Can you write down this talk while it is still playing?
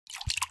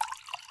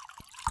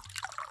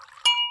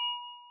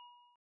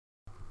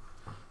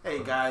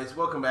Hey guys,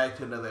 welcome back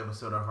to another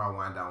episode of our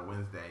Wine Down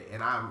Wednesday,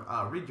 and I'm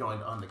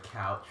rejoined on the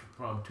couch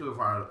from two of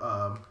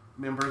our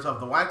members of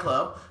the Wine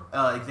Club,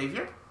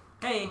 Xavier.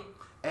 Hey.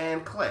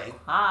 And Clay.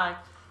 Hi.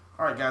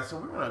 All right, guys, so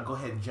we're gonna go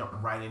ahead and jump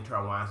right into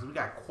our wines. We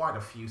got quite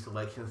a few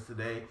selections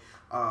today.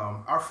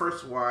 Our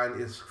first wine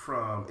is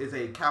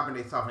a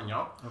Cabernet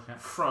Sauvignon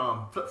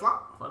from Flip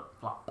Flop. Flip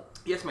Flop.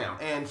 Yes, ma'am,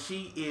 and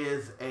she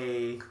is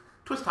a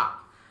twist top.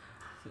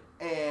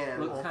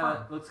 And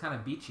looks kind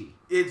of beachy.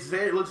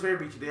 It looks very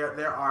beachy.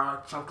 There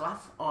are chanclas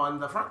on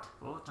the front.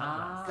 Oh,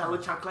 chanclas. Got a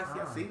little chanclas,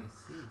 yeah, see?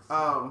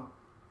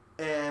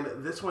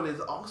 And this one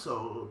is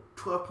also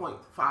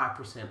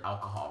 12.5%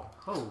 alcohol.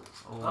 Oh,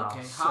 wow.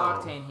 Okay. High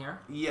octane here.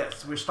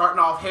 Yes, we're starting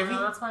off heavy.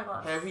 No, that's my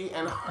glass. Heavy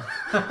and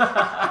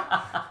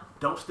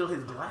don't steal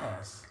his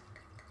glass.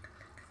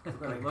 They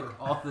look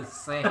all the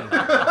same.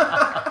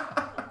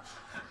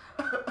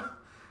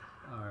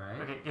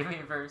 Okay, give me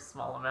a very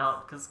small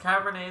amount, because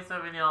Cabernet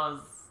Sauvignon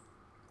is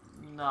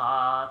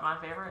not my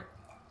favorite.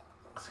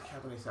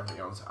 Cabernet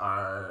Sauvignons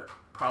are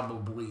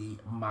probably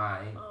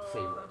my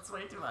favorite. That's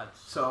way too much.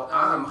 So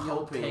I'm you'll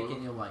hoping take it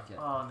and you'll like it.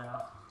 Oh,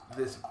 no.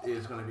 this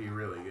is going to be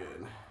really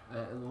good.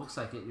 It looks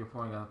like it. You're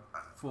pouring a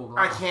full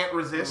I glass. can't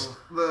resist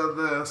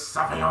the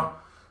Sauvignon.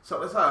 So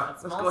let's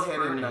go ahead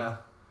and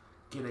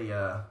get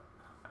a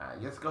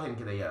let's go ahead and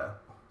get a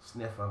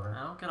sniff of her.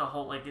 I don't get a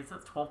whole, like, is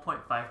it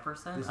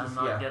 12.5%?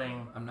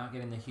 I'm not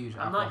getting the huge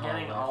I'm alcohol. not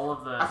getting lift. all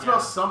of the... I smell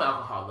some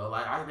alcohol though.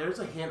 Like there's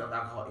a hint of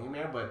alcohol in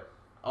there, but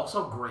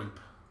also grape.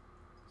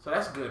 So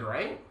that's good,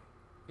 right?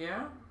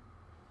 Yeah.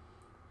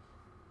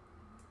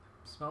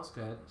 Smells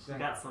good. She's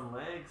got some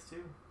legs,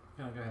 too.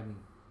 I'm gonna go ahead and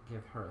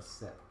give her a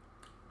sip.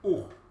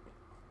 Ooh.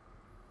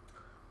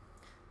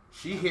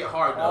 She hit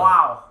hard though.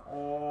 Wow.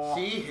 Oh.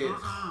 She hit.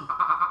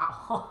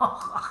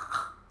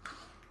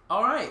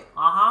 All right.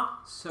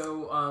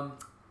 So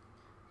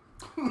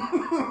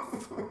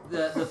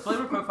the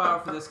flavor profile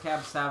for this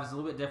Cab Sav is a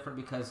little bit different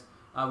because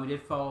we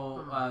did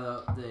follow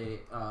the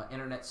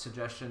internet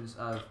suggestions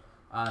of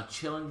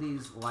chilling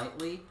these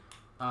lightly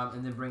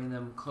and then bringing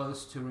them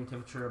close to room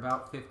temperature,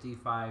 about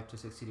 55 to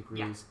 60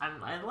 degrees. Yeah,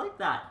 I like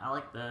that. I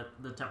like the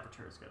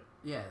temperature is good.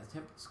 Yeah, the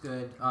temperature's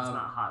good. It's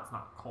not hot. It's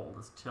not cold.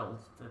 It's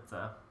chilled.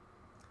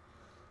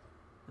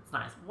 It's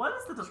nice. What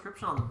is the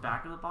description on the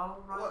back of the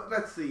bottle, Ryan? Well,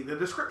 let's see. The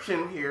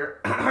description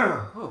here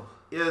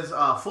is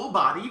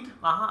full-bodied,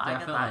 I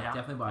get that. Yeah.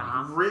 Definitely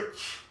bodied.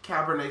 rich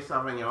Cabernet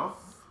Sauvignon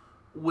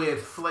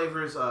with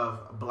flavors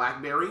of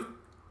blackberry,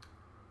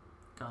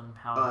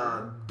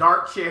 Gunpowder.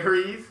 dark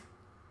cherries,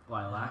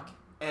 Lilac.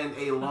 and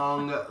a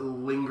long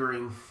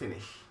lingering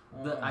finish.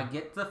 I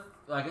get the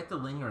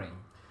lingering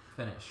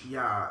finish.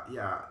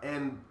 Yeah,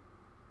 and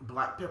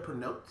black pepper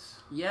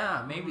notes.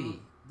 Yeah, maybe.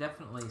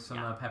 Definitely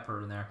some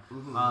pepper in there.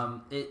 Mm-hmm.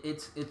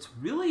 It's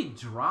really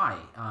dry,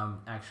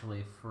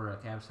 actually, for a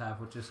Cab Sav,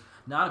 which is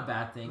not a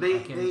bad thing.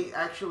 They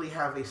actually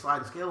have a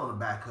sliding scale on the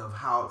back of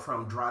how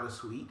from dry to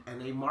sweet, and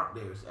they mark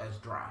theirs as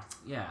dry.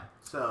 Yeah.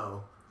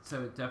 So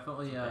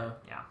definitely.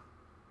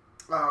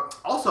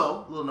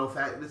 Also, little known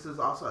fact: this is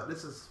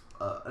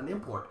an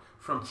import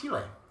from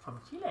Chile. From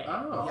Chile.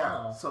 Oh.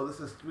 Yeah. So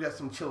we got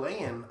some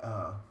Chilean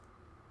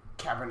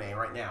Cabernet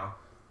right now.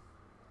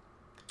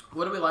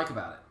 What do we like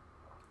about it?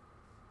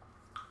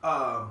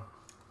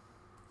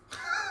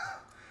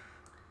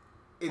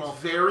 It's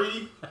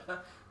very.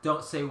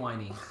 Don't say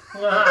whiny.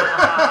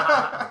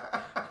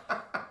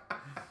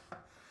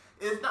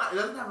 It's not. It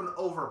doesn't have an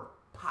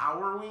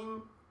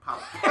overpowering.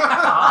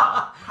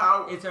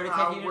 It's already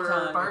taking your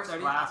time. First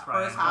glass,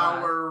 right?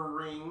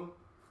 Powering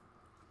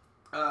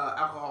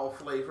alcohol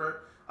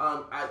flavor.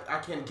 I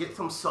can get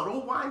some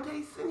subtle wine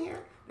taste in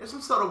here. There's some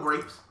subtle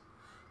grapes.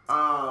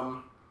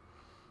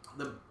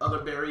 The other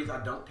berries I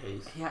don't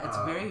taste. Yeah, it's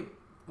very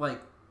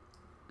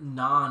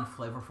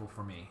non-flavorful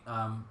for me.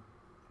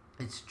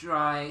 It's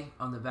dry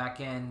on the back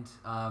end,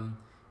 and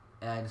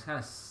it kind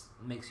of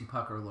makes you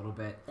pucker a little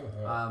bit.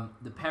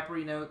 The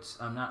peppery notes,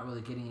 I'm not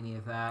really getting any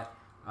of that.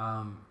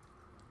 I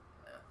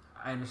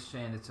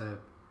understand it's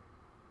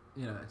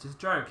just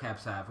drier Cab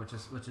Sav, which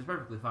is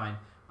perfectly fine.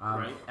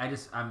 Right.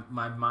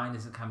 My mind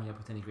isn't coming up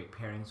with any great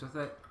pairings with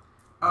it.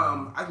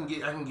 I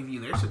can give you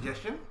their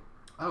suggestion.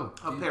 Of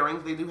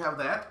pairings, they do have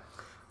that.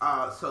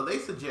 So they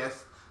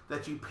suggest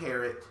that you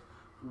pair it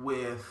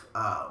with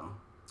a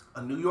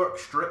New York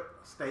strip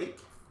steak,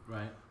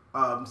 right?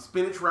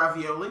 Spinach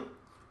ravioli,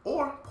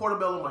 or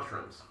portobello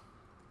mushrooms.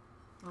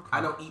 Okay.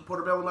 I don't eat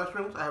portobello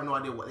mushrooms. I have no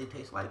idea what they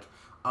taste like.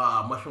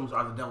 Mushrooms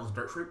are the devil's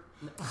dirt fruit,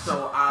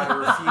 so I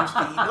refuse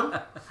to eat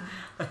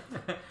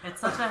them.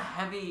 It's such a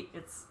heavy.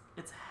 It's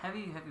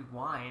heavy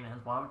wine, and I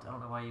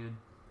don't know why you would.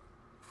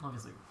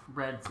 Obviously,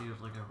 reds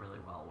usually go really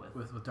well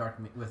with dark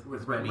meat with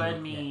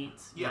red meat.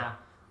 Yeah.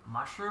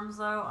 Mushrooms,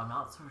 though, I'm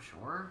not so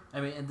sure.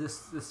 I mean, and the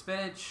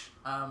spinach,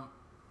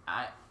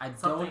 I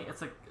Something, don't.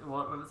 it's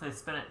what would it say?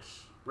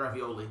 Spinach.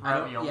 Ravioli.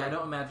 I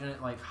don't imagine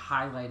it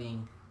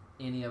highlighting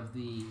any of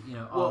the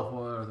olive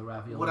oil or the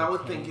ravioli. What I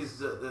would think is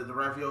the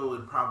ravioli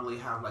would probably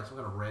have some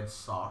kind of red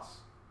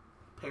sauce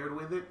paired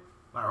with it.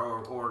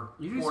 or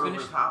usually poured over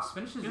the top.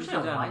 Spinach is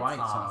usually done white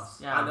sauce.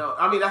 Yeah. I know.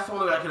 I mean, that's the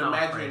only way I can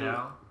imagine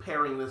Alfredo.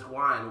 pairing this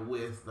wine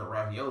with the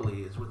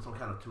ravioli is with some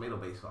kind of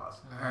tomato-based sauce.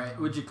 All right.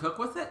 Would you cook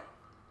with it?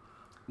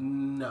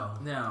 No.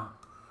 Yeah,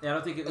 I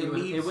don't think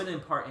it wouldn't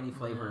impart any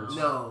flavors.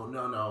 No,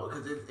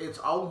 because it's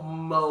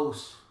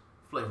almost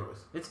flavorless.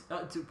 It's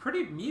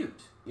pretty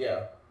mute.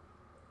 Yeah.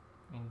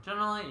 I mean,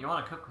 generally, you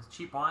want to cook with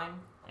cheap wine,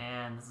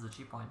 and this is a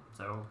cheap wine,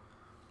 so.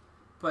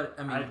 But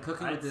I mean,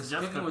 cooking with this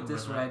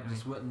red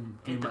just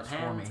wouldn't do much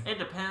for me. It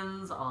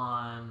depends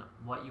on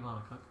what you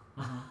want to cook.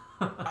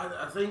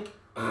 I think.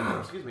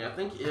 Excuse me. I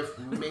think if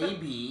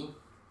maybe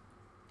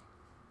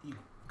you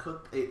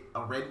cooked a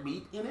red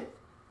meat in it,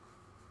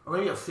 or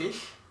maybe a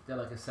fish. They're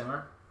like a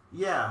simmer.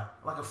 Yeah,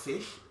 like a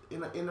fish in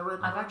the red.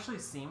 I've actually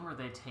seen where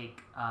they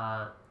take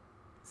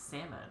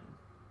salmon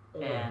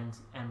and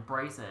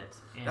braise it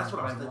in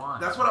red wine.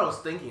 That's what I was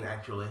thinking,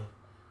 actually.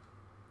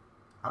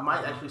 I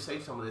might actually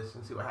save some of this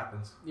and see what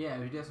happens. Yeah,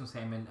 we do have some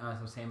salmon,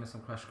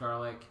 some crushed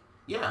garlic.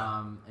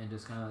 Yeah. And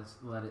just kind of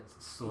let it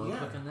slow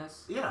cook in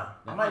this. Yeah,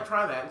 I might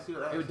try that and see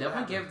what that. It would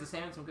definitely give the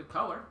salmon some good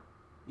color.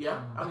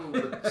 Yeah, I mean,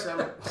 the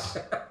salmon.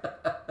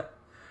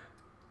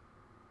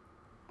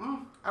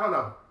 I don't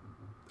know.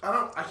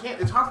 I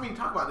can't. It's hard for me to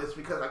talk about this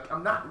because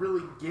I'm not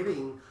really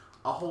getting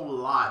a whole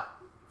lot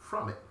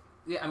from it.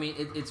 Yeah, I mean,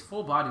 it's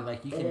full body.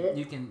 Like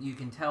you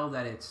can tell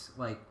that it's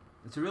like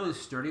it's a really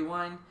sturdy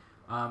wine.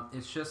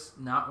 It's just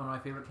not one of my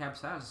favorite Cab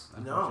Savs,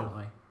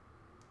 unfortunately. No.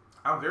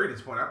 I'm very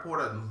disappointed. I poured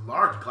a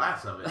large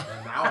glass of it,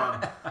 and now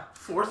I'm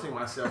forcing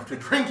myself to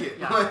drink it.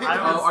 Yeah,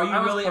 are you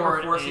really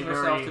ever forcing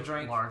yourself to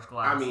drink? Large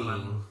glass. I mean,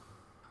 I'm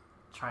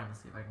trying to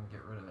see if I can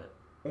get rid of it.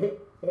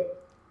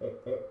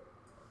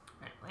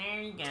 Right,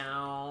 there you go.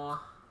 All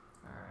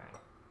right.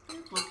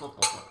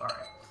 All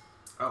right.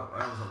 Oh,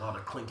 that was a lot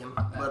of clinking,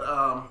 but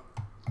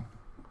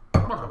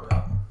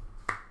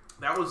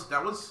that was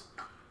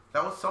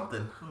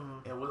something.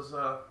 It was.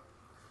 I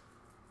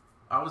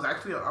was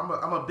actually.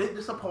 I'm a bit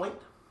disappointed.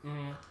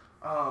 Mm-hmm.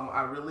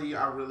 I really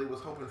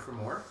was hoping for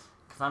more.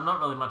 Because I'm not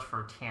really much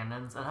for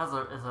tannins. It has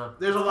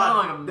There's a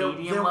lot. Like a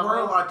medium there level. were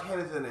a lot of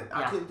tannins in it. Yeah,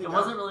 I couldn't think it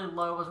wasn't really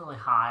low. It wasn't really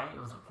high. It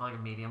was like a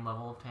medium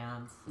level of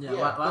tannins. Yeah.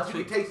 Last week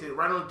you could taste it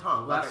right on the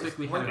tongue. Last week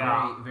we had a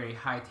very very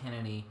high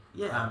tanniny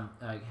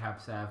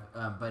Cab Sav,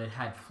 but it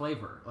had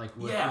flavor. Like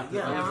it was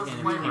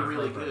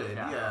really good.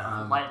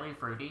 Yeah, lightly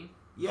fruity.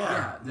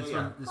 Yeah. This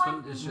one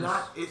is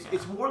just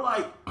It's more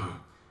like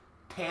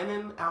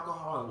tannin,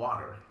 alcohol, and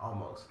water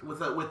almost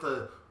with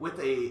a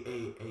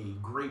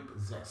grape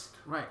zest.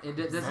 Right.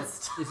 Is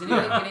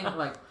anybody getting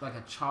like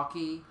a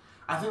chalky?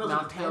 I think those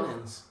are the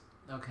tannins.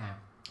 Okay.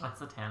 That's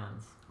the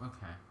tannins.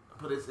 Okay.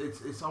 But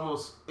it's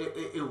almost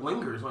it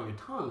lingers on your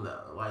tongue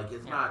though. Like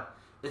it's not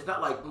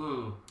like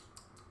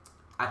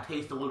I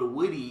taste a little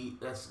woody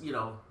that's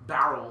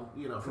barrel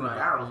from the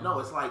barrels. Yeah. No,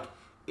 it's like.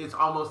 It's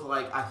almost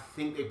like I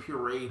think they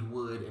pureed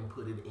wood and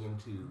put it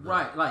into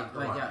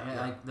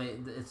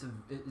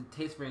it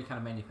tastes very kind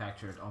of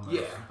manufactured almost.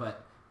 Yeah.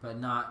 But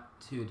not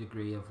to a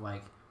degree of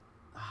like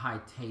high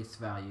taste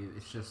value.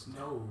 It's just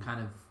kind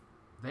of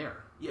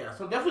there. Yeah,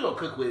 so I'm definitely gonna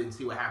cook with it and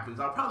see what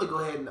happens. I'll probably go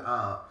ahead and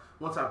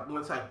once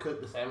I cook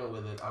the salmon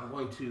with it, I'm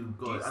going to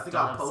go. I think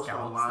I'll post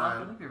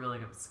online. I think you're really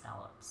good with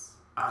scallops.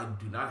 I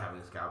do not have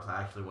any scallops.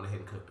 I actually went ahead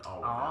and cooked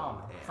all of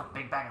them. It's a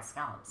big bag of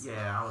scallops.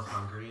 Yeah, I was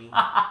hungry.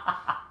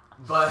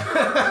 But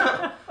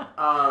what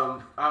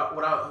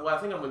I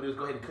think I'm gonna do is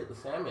go ahead and cook the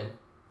salmon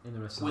in the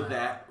rest with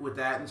that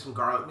and some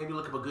garlic. Maybe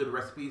look up a good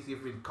recipe, see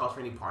if it calls for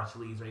any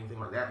parsleys or anything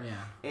like that.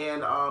 Yeah.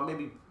 And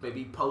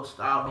maybe post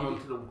out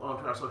onto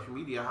our social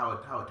media how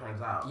it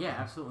turns out. Yeah,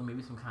 absolutely.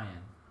 Maybe some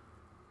cayenne.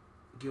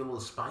 Give it a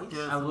little spice.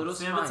 Yeah, a little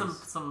spice.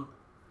 Some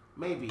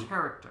maybe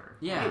character.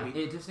 Yeah, maybe.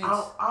 It just needs.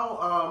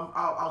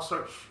 I'll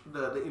search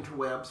the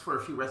interwebs for a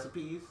few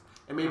recipes,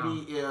 and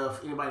maybe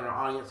if anybody in our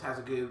audience has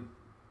a good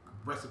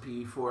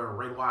recipe for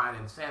red wine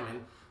and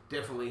salmon,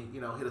 definitely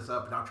hit us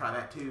up and I'll try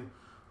that too.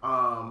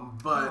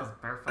 But it was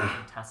Barefoot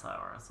Contessa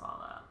where I saw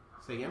that.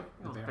 Say again?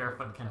 It was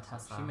Barefoot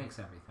Contessa. She makes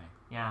everything.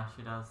 Yeah,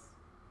 she does.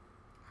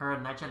 Her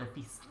and Nigella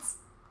feasts.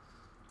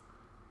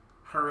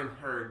 Her and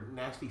her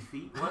nasty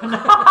feet. What?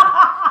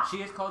 She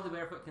is called the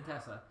Barefoot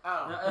Contessa.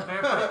 Oh,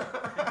 Barefoot.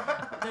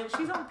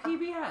 She's on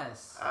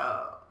PBS.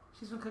 Oh,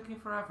 she's been cooking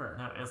forever.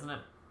 No, isn't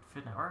it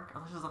Food Network? I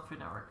thought she was on Food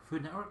Network.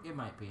 Food Network? It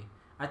might be.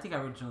 I think I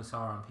originally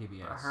saw her on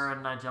PBS. Her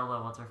and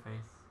Nigella, what's her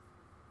face?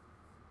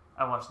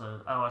 I watched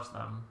them.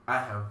 I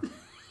have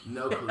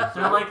no clue.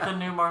 They're like the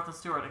new Martha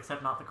Stewart,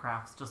 except not the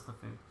crafts, just the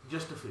food.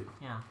 Just the food.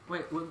 Yeah.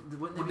 Wait, wouldn't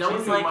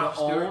she's like the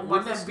old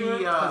Martha Stewart?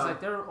 Because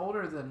like they're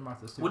older than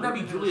Martha Stewart. Wouldn't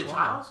that be Julia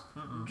Childs?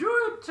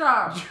 Julia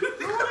Childs.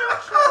 Julia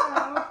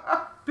Childs.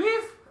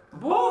 Beef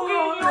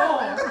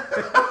bourguignon.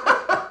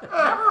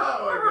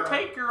 Never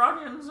take your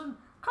onions and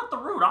cut the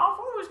root off.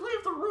 Always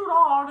leave the root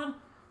on and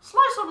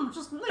slice them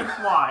just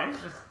lengthwise.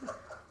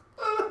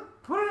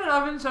 Put it in an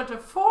oven set to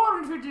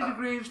 450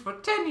 degrees for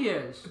 10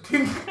 years.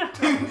 10 years.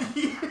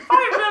 5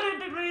 million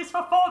degrees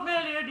for 4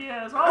 million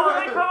years. Oh,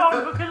 they come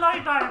out looking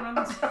like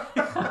diamonds.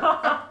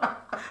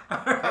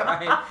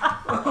 Alright.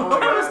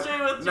 Chemistry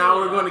with Now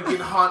we're going to get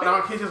haunted. Now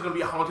our kitchen's going to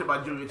be haunted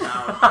by Julia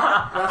Childs.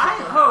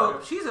 I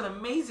hope. She's an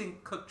amazing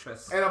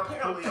cooktress. And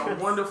apparently a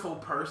wonderful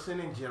person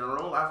in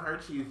general. I've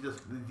heard she's just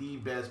the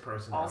best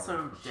person. Also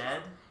ever.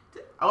 dead.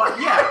 Oh,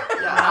 yeah.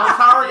 I'm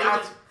sorry.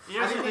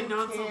 She's been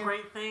doing some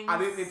great things. I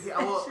didn't intend.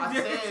 Well, I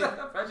said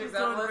She's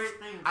doing great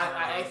things.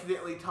 I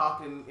accidentally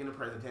talked in the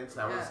present tense.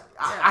 That was Yeah.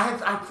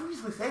 I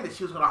previously said that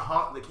she was going to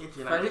haunt the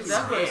kitchen. Frederick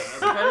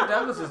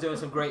Douglass is doing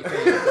some great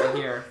things right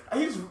here.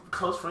 He's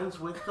close friends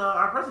with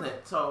our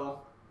president,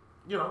 so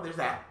there's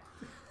that.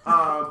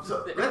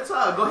 So let's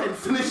go ahead and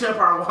finish up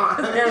our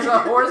wine. There's a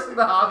horse in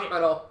the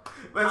hospital.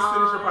 Let's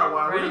finish up our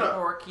wine. Ready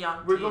for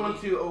Chianti. We're going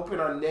to open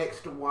our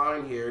next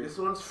wine here. This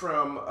one's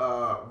from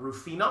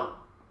Rufino.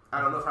 I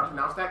don't know if I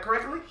pronounced that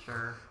correctly.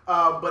 Sure.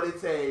 But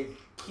it's a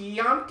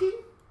Chianti.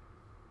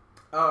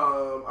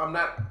 I'm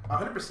not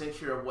 100%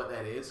 sure of what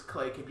that is.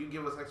 Clay, can you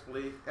give us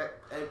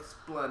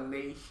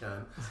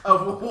explanation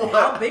of what?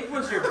 How big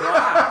was your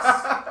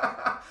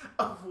glass?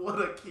 Of what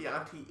a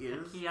Chianti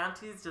is?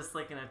 Chianti is just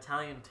like an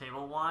Italian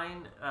table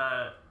wine.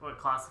 What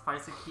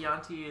classifies a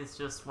Chianti is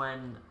just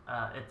when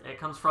it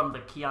comes from the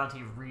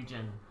Chianti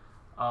region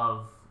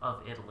of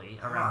Italy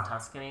around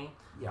Tuscany.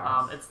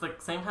 Yes. It's the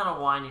same kind of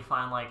wine you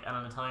find like at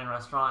an Italian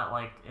restaurant,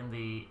 like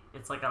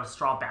it's like got a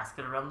straw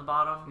basket around the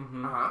bottom.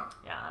 Mm-hmm.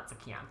 Yeah, that's a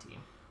Chianti.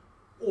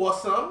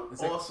 Awesome.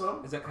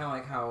 Is that kind of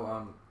like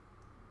how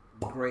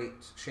great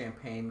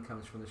champagne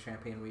comes from the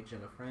Champagne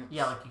region of France?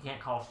 Yeah, like you can't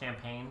call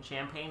champagne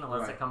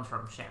unless Right. it comes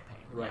from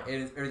Champagne. Right.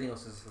 Yeah, Everything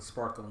else is a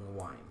sparkling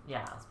wine.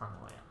 yeah that's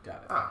probably it.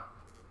 Got it. Ah.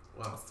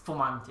 Well. It's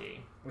Fumanti.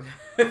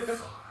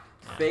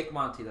 Fake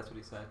Monty, that's what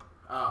he said.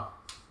 Oh.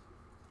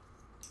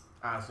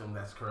 I assume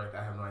that's correct.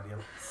 I have no idea.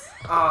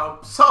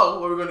 So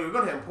what we're gonna go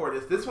ahead and pour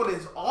this. This one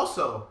is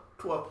also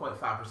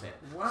 12.5%.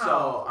 Wow.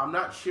 So I'm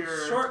not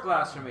sure. Short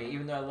glass for me,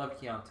 even though I love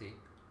Chianti.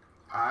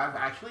 I've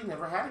actually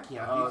never had a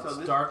Chianti. Oh, so it's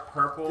this, dark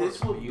purple. This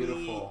It's will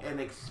beautiful. be an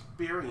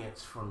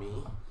experience for me.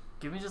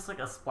 Give me just like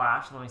a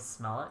splash and let me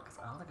smell it, because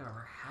I don't think I've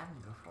ever had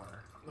it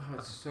before.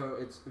 So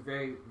it's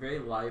very, very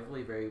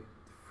lively, very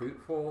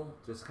fruitful,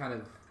 just kind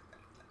of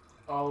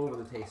all over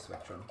the taste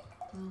spectrum.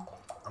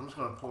 I'm just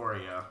gonna pour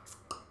a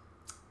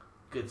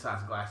good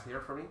sized glass here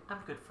for me. I'm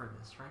good for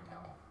this right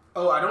now.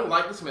 Oh, I don't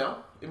like the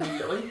smell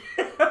immediately.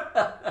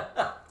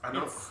 I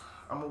don't.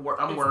 I'm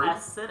worried.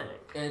 It's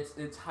acidic.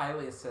 It's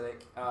highly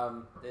acidic.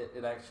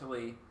 It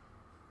actually.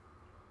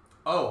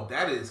 Oh,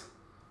 that is.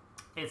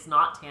 It's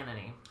not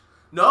tanniny.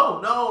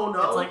 No.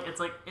 It's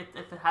like if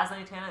it has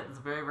any tannin, it's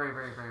very, very,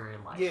 very, very, very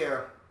light.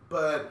 Yeah,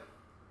 but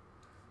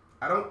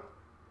I'm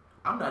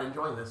not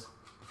enjoying this.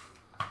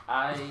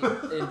 I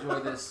enjoy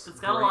this. It's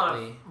got greatly. a lot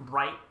of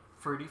bright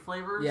fruity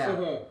flavors.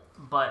 Yeah.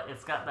 But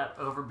it's got that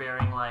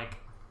overbearing like.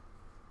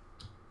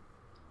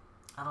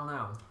 I don't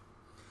know.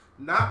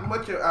 Not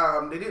much.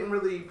 They didn't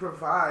really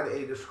provide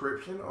a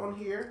description on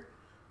here,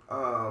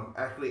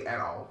 actually at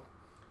all.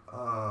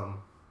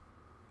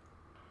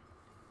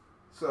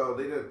 So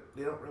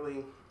they don't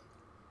really.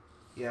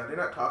 Yeah, they're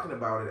not talking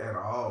about it at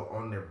all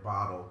on their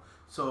bottle.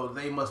 So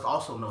they must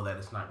also know that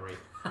it's not great.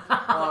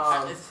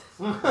 I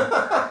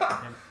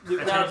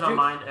changed my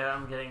mind.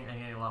 I'm getting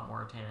a lot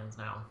more tannins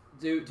now.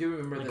 Do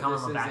remember They that come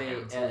this on the back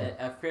is end,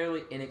 a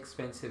fairly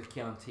inexpensive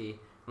Chianti.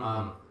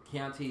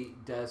 Chianti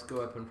does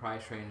go up in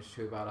price range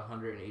to about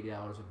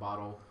 $180 a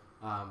bottle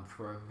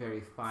for a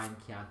very fine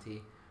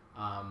Chianti.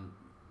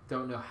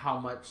 Don't know how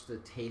much the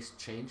taste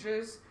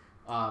changes,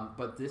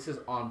 but this is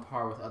on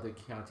par with other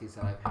Chiantis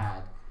that I've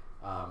had.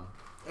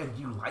 And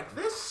you like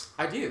this?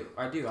 I do.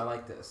 I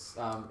like this.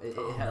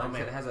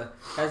 It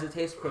has a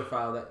taste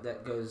profile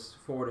that goes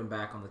forward and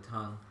back on the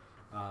tongue.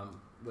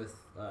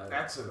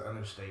 That's an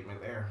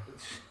understatement there.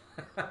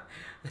 I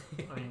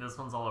mean, this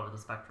one's all over the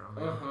spectrum.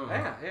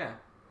 Yeah.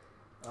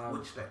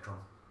 Which spectrum?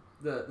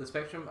 The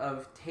spectrum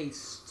of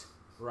taste,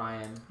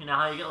 Ryan. You know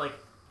how you get like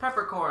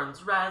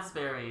peppercorns,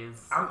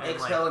 raspberries, I'm and,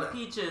 exhaling like,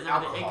 peaches,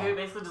 alcohol. everything. It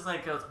basically just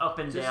like goes up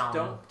and Just down.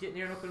 don't get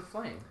near an open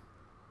flame.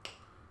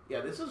 Yeah,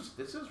 this is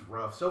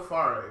rough. So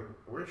far,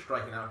 we're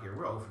striking out here.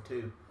 We're 0 for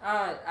 2.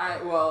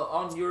 Well,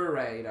 on your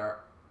radar.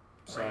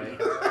 Sorry.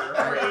 Radar.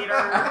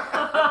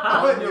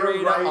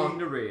 On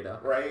the radar.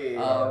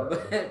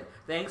 Right.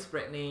 Thanks,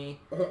 Brittany.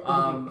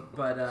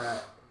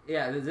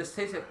 Yeah, this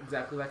tastes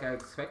exactly like I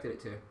expected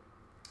it to.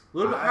 A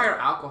little bit higher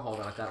alcohol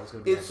than I thought it was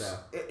going to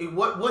be.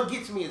 What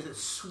gets me is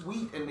it's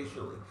sweet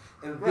initially,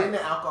 and then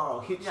the alcohol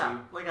hits Yeah, you.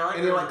 like I like.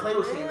 And then, like Clay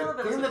was saying, a little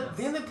bit of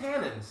then the sweetness.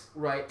 tannins.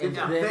 Right. It's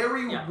then,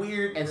 very yeah.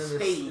 weird and then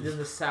stage. then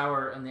the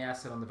sour and the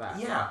acid on the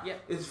back. Yeah. Yeah.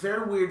 It's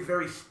very weird,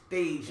 very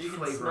staged You can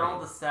flavoring. smell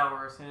the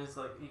sour as soon as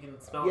like you can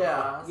smell the Yeah,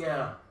 glass.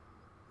 yeah.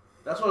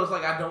 That's why I was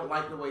like, I don't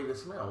like the way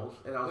this smells,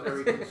 and I was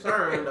very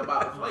concerned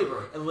about the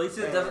flavor. At least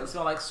it doesn't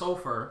smell like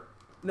sulfur.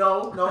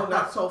 No,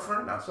 not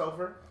sulfur, not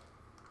sulfur.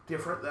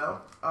 Different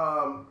though.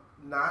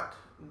 Not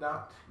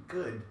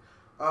good.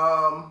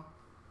 I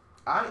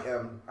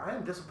am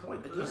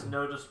disappointed. There's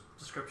no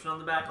description on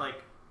the back.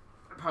 Like,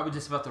 Probably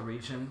just about the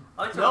region.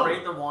 I like to No.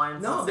 rate the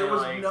wines. No, and there say,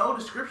 was like, no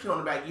description on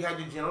the back. You had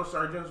your general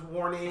surgeon's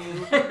warning.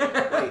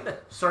 Wait,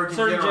 Surgeon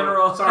Surgeon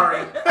General. General. Sorry.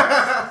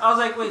 I was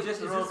like, wait,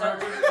 just is General this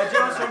surgeon? a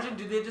general surgeon?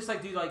 Do they just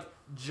like do like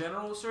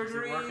general Does he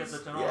surgeries? work at the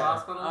general Yeah.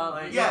 hospital?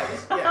 Like,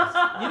 Yes,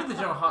 yes. You know the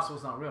general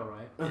hospital's not real,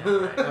 right? Yeah,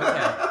 right. Okay.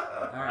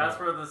 All right. That's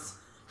where this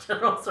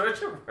general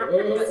surgeon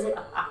works.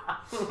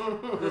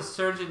 The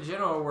Surgeon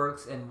General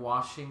works in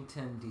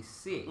Washington,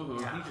 D.C.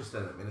 Mhm. Yeah. He's just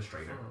an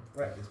administrator.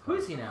 Right. at this Who point.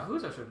 is he now?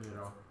 Who's our Surgeon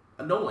General?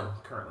 No one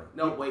currently.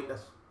 No, wait,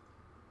 that's.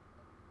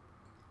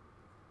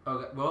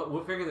 Okay, well,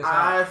 we'll figure this out.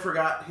 I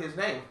forgot his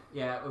name.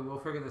 Yeah, we'll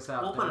figure this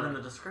out. We'll put it in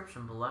the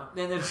description below.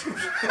 In the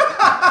description.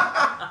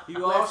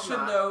 You all Let's should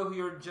not. know who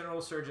your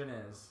general surgeon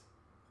is.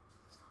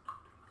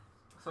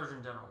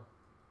 Surgeon General.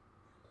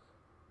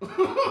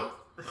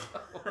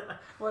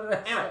 What did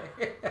I Anyway,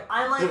 say?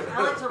 I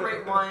like to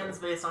rate wines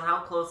based on how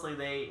closely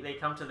they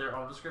come to their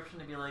own description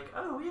to be like,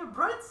 oh, we have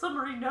bright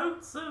summery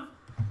notes of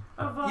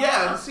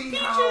Yeah, and see peaches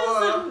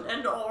how,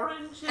 and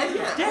orange and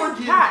yeah, dead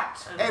oranges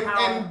cat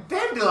and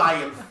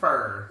dandelion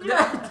fur.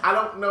 Yeah. I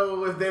don't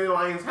know if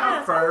dandelions have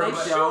Yes, fur, They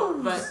but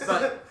don't,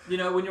 but you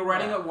know when you're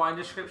writing Yeah. a wine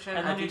description,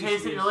 and I then you think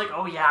taste should it, you're use- like,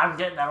 oh yeah, I'm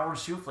getting that orange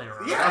shoe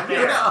flavor. yeah, right you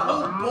there. know,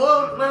 a whole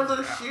boiled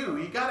leather shoe.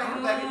 You gotta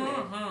have that in there.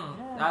 Mhm.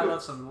 I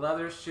love some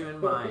leather shoe in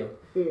mine.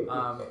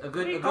 A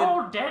good Big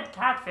old dead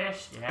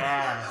catfish.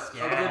 Yes, a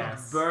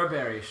yes. good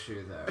Burberry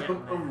shoe though. Yeah.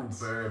 Ooh,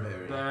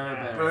 Burberry.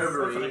 Burberry.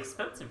 Burberry. That's an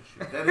expensive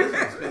shoe. That is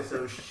an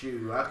expensive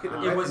shoe. I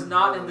couldn't It was imagine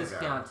not in wearing this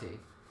that. county.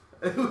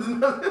 It was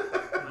not.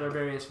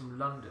 Burberry is from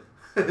London.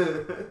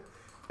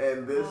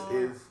 And this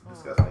is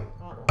disgusting.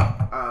 It's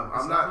I'm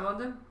from not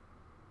London.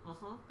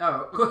 Mhm.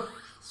 Oh,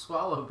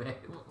 swallow, babe.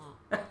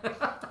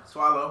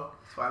 swallow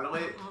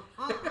it.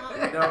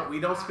 We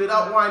don't spit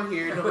out wine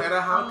here, no matter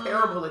how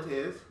terrible it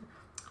is.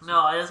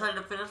 No, I decided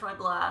to finish my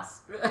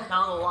glass.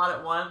 Not a lot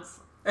at once.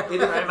 It is,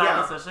 Very bad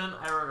yeah. decision.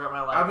 I regret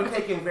my life. I've been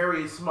taking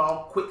very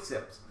small, quick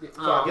sips. So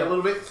Oh. I get a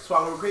little bit,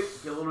 swallow real quick,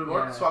 get a little bit more,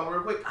 Yeah. swallow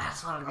real quick. I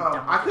just wanted to be I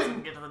done with this couldn't-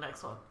 and get to the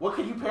next one. What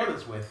could you pair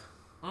this with?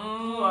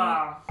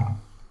 Wow.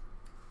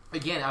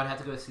 Again, I would have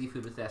to go with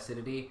seafood with the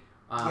acidity.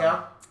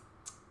 Yeah.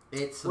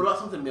 It's What about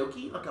something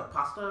milky, like a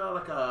pasta,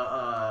 like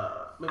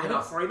a maybe I an don't-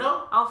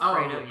 Alfredo?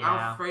 Alfredo,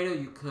 yeah. Alfredo,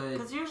 you could.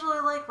 Because usually,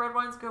 like, red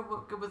wines go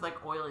good with,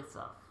 like, oily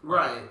stuff.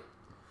 Right.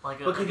 Like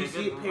But could like you a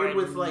see good it paired red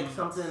with like meat.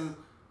 something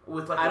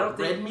with like I a don't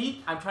think- red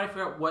meat? I'm trying to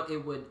figure out what it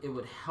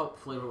would help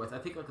flavor with. I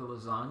think like a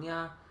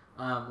lasagna,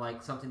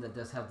 like something that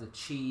does have the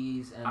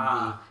cheese and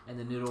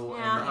the noodle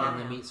and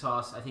the Yeah. meat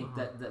sauce. I think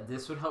that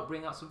this would help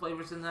bring out some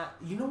flavors in that.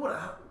 You know what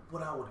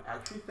I would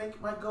actually think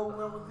might go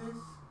well with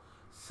this?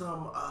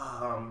 Some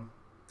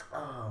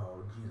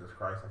oh Jesus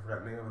Christ, I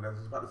forgot the name of it. I was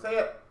just about to say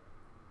it.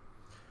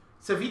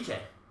 Ceviche.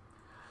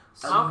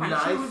 Okay.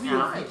 Nice would be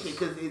ceviche nice.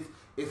 because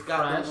it's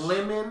got the Fresh.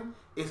 lemon,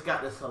 it's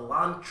got the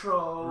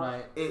cilantro.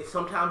 Right. It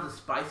sometimes it's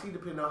spicy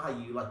depending on how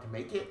you like to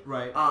make it.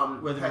 Right.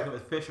 Whether you make it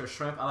with fish or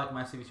shrimp, I like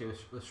my ceviche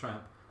with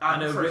shrimp. I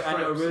know prefer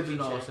shrimp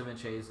original ceviche.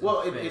 ceviche is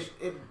Well, fish.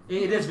 it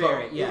is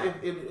very, both. yeah.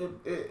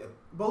 It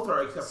both are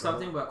acceptable.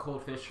 Something about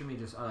cold fish for me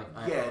just it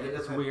it's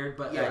doesn't- weird,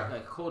 but yeah.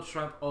 like cold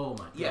shrimp, oh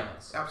my Yeah,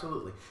 goodness.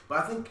 absolutely. But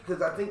I think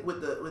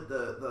with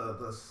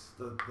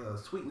the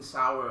sweet and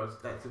sour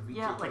that ceviche.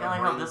 Yeah, like kinda I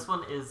like how brings- this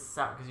one is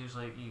sour because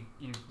usually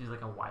you do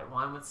like a white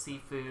wine with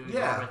seafood.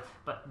 Yeah. or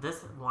but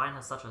this wine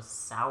has such a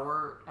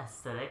sour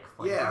aesthetic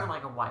flavor, Yeah.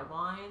 like a white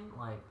wine.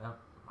 Like that,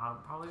 I'll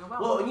probably go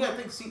well. Well, and yeah, I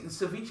think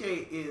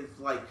ceviche is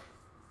like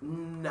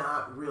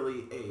not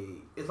really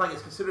it's like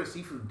it's considered a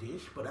seafood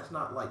dish, but that's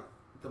not like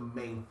the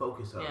main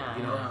focus of Yeah, it.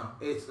 You know,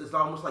 yeah. it's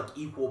almost like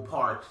equal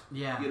parts.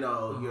 Yeah. You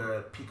know,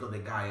 your pico de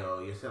gallo,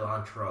 your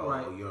cilantro,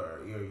 Right. your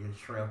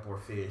shrimp or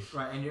fish.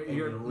 Right, and you're and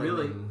your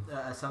really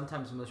lemon.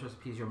 sometimes in most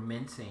recipes you're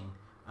mincing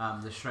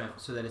the shrimp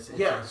so that it's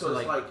Yeah, so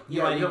it's like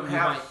you don't might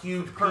have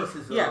huge per-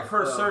 pieces. yeah, of,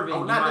 per serving, Oh,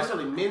 you not might-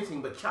 necessarily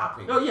mincing, but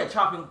chopping. Oh yeah,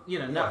 chopping,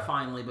 not Yeah.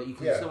 finely, but you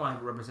can Yeah. still want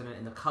to represent it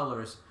in the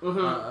colors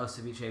Mhm. of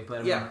ceviche. But I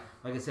mean, Yeah.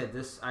 like I said,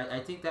 this I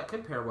think that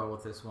could pair well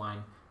with this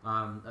wine.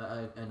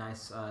 A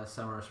nice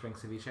summer or spring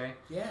ceviche,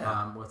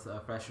 Yeah. with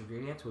fresh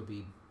ingredients would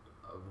be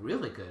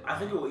really good. I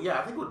think it would. Yeah,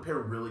 I think it would pair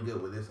really good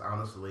with this.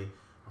 Honestly,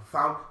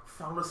 found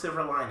a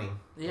silver lining.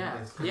 Yeah,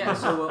 It's- yeah.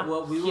 So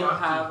we will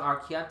Chianti. have our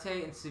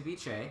Chianti and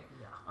ceviche.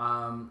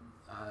 yeah.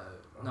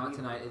 Not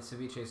tonight.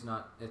 Ceviche is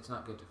not. It's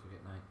not good to cook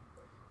at night.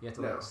 You have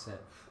to No. let it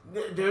sit.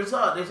 There's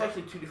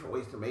actually two different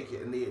ways to make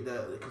it, and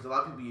because a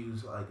lot of people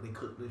use like they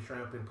cook the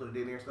shrimp and put it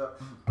in there and stuff.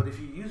 But if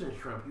you're using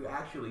shrimp, you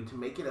actually to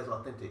make it as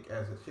authentic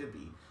as it should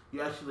be,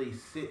 you actually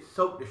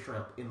soak the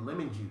shrimp in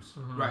lemon juice.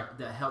 Right,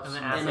 that helps. And the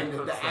And acid then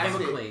cooks the it.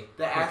 chemically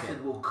the cook acid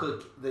it. will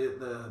cook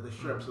the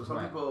shrimp. So some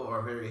Right. people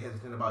are very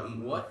hesitant about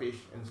eating What? fish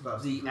and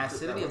stuff. The Seafood cooked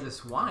acidity that of way.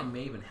 this wine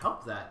may even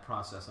help that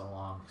process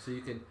along. So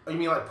you could. Oh, you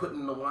mean like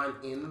putting the wine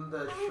in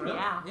the shrimp?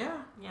 Yeah. Yeah,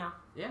 Yeah.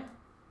 yeah,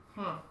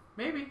 Hmm.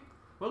 maybe.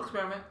 We'll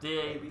experiment.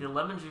 The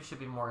lemon juice should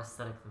be more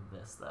aesthetic than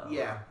this, though.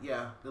 Yeah.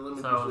 The lemon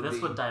juice So would this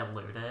be, would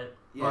dilute it.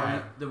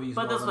 Yeah. Then we use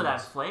But more this would add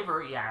lemons.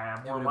 flavor. Yeah,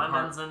 It more would impart-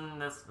 lemons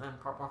and this and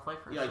more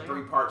flavor. Yeah, like so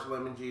 3 parts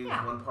lemon juice,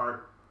 Yeah. 1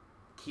 part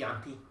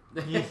Chianti.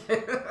 Yeah.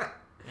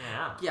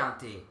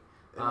 Chianti.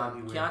 It might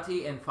be weird.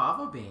 Chianti and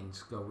fava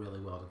beans go really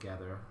well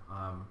together.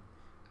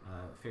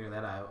 Figure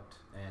that out,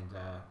 and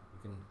you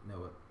can know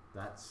what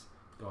that's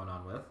going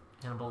on with.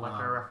 Hannibal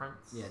Lecter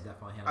reference. Yeah,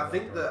 definitely Hannibal I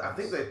think Lecter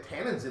the reference.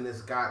 tannins in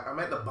this got. I'm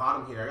at the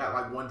bottom here. I got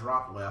like 1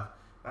 drop left.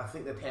 I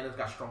think the tannins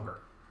got stronger.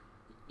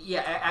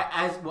 Yeah,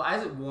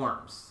 as it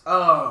warms.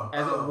 Oh,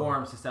 As it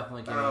warms, it's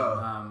definitely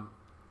getting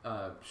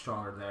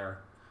stronger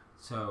there.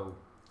 So,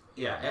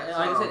 yeah, and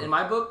like I said, in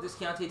my book, this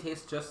Chianti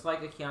tastes just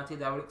like a Chianti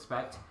that I would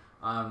expect.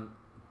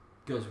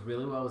 Goes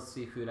really well with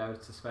seafood, I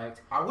would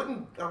suspect. I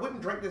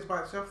wouldn't drink this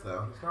by itself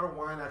though. It's not a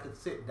wine I could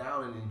sit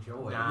down and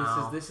enjoy.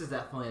 No. This is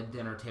definitely a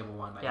dinner table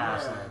wine. Like Yeah,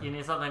 you said. you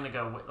need something to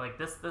go with. Like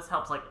this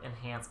helps like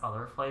enhance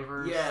other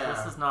flavors. Yeah.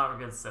 This is not a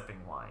good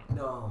sipping wine.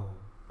 No,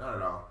 not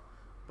at all.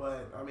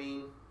 But I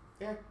mean,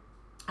 yeah,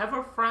 Have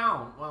a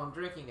frown while I'm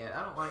drinking it.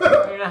 I don't like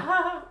it.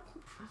 Yeah.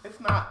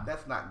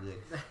 that's not good.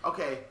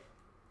 Okay,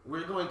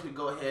 we're going to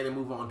go ahead and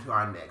move on to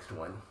our next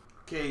one.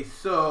 Okay,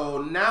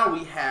 so now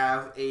we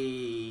have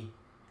a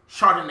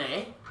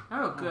Chardonnay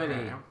Oh, goody.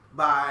 Okay.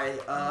 by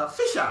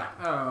Fisheye.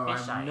 Oh, I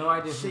Fish have eye. no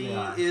idea who She they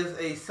are. is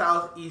a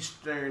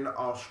southeastern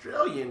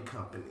Australian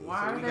company. Why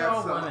so are we they got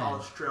all some women?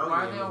 Australian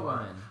Why are they all one.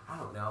 women? I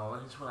don't know.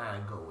 That's what I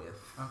go with.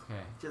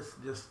 Okay.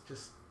 Just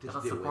Gotta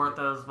deal support with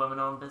those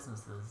women-owned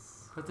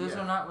businesses. But those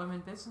Yeah. are not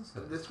women businesses.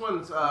 it. This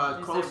one's You say, why is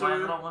it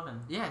closer. all women?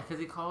 Yeah, because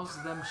he calls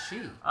them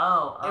she.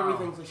 Oh,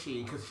 Everything's a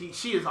she because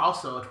she is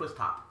also a twist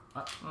top.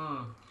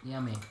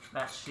 Yummy.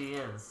 That she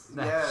is.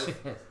 That Yes.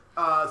 shit.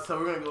 So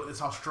we're gonna go with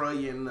this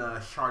Australian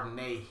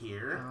Chardonnay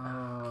here,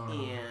 Oh.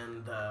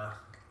 and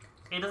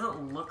It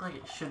doesn't look like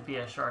it should be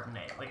a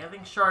Chardonnay. Like I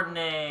think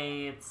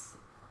Chardonnay, it's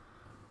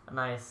a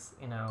nice,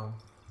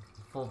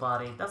 full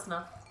body. That's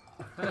enough.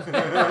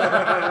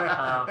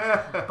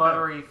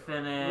 Buttery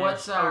finish.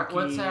 What's our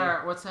oaky.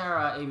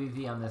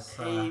 ABV on this?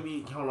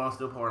 maybe hold on,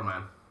 still pouring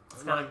mine.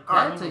 It's got a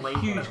That's green a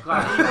label. huge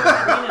glass. Green and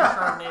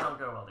Chardonnay don't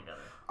go well together.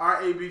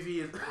 Our ABV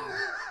is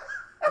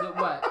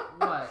What?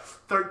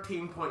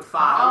 13.5.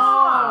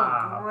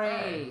 Oh,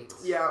 great.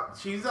 Yeah,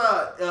 she's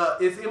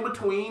it's in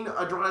between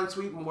a dry and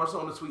sweet, more so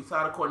on the sweet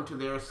side according to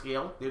their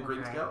scale, their green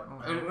Okay. scale.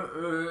 Okay.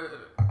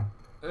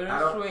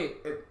 It's sweet.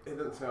 It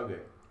doesn't smell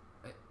good.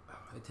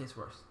 It tastes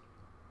worse.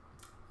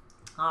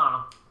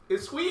 Huh.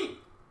 It's sweet.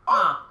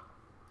 Huh.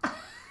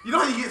 You know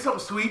how you get something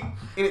sweet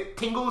and it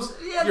tingles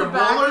Yeah, your the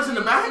back. molars in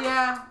the back?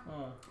 Yeah.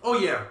 Oh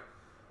yeah,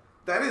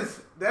 that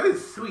is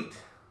sweet.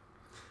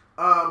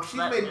 She's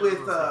That made is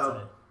with the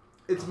sweet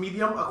it's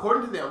medium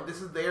according to them.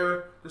 This is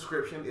their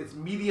description. It's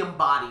medium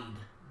bodied.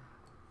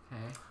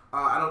 Okay.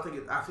 I don't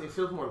think I think it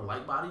feels more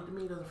light bodied to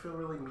me. It doesn't feel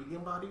really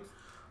medium bodied.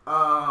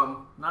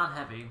 Not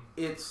heavy.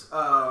 It's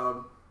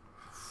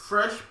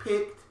fresh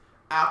picked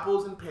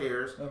apples and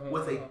pears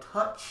with a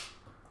touch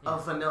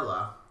of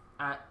vanilla.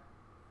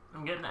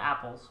 I'm getting the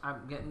apples.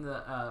 I'm getting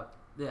the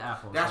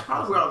apples. That's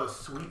probably where all the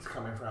sweet's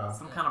coming from.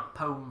 Some kind of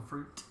pome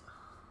fruit.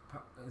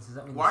 Does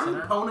that mean Why the are you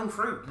center? poning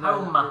fruit?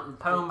 Pome.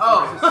 Pome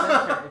Oh.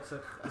 fruit. It's the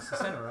center. It's the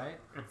center, right?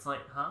 It's like,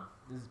 huh?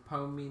 Does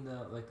pome mean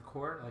the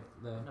core, like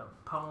the? No,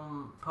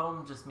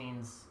 pome just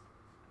means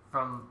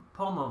from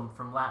pomum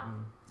from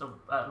Latin. So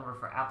Latin word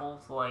for apple.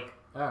 So like,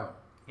 Oh.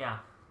 yeah,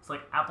 it's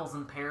like apples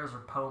and pears are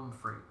pome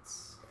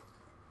fruits.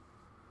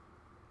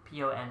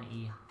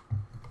 Pone.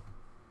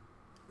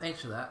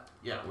 Thanks for that.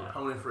 Yeah, we're Yeah.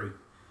 poning fruit.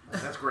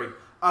 That's great.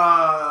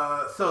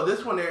 So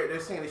this one they're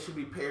saying it should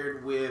be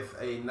paired with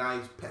a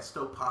nice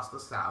pesto pasta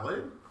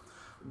salad,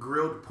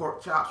 grilled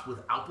pork chops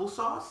with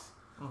applesauce.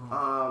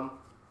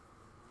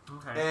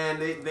 Okay. And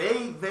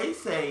they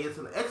say it's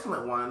an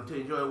excellent one to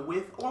enjoy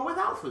with or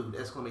without food!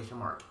 Exclamation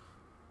mark.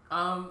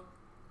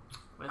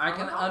 I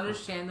can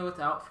understand the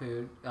without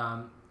food,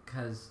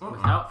 because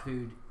without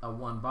food, a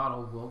one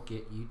bottle will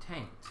get you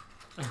tanked.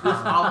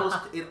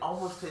 It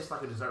almost tastes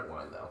like a dessert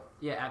wine though.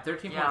 Yeah, at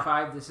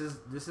 13.5, this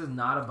is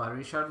not a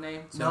buttery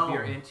Chardonnay. So No. if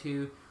you're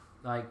into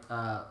like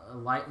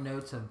light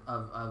notes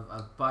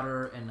of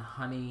butter and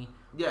honey,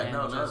 Yeah, and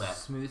no, none of just that.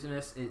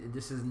 smoothness,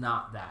 this is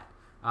not that.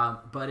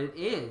 But it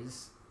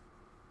is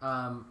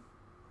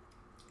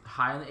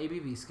high on the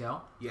ABV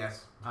scale.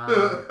 Yes.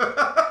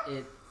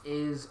 It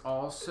is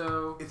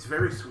also It's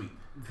very sweet.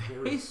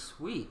 very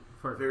sweet.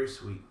 Very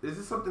sweet. This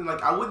is something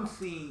like I wouldn't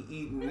see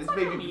eating. It's This like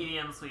maybe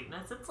medium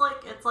sweetness. It's like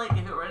if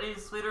it were any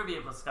sweeter, it'd be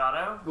a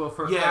Moscato. Well,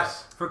 for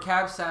Yes. for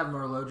Cab Sav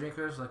Merlot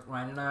drinkers like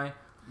Ryan and I,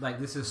 like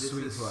this is this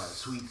sweet is to us.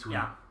 sweet.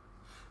 Yeah.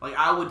 Like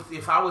I would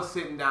if I was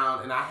sitting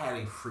down and I had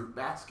a fruit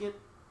basket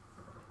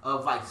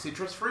of like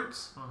citrus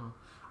fruits,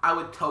 I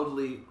would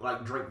totally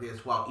like drink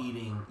this while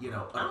eating, I an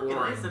don't get any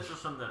orange citrus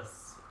from this.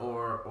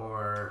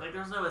 or Like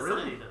there's no acidity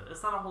Really? to it.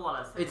 It's not a whole lot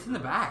of acidity. It's in the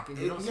back.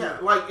 You don't see yeah,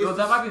 it. like it's Well,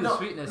 that might be the no,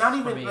 sweetness Not for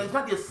even me. it's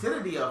not the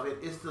acidity of it.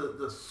 It's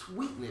the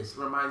sweetness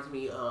reminds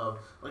me of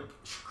like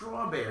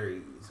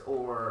strawberries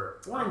or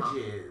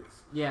oranges.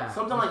 Yeah,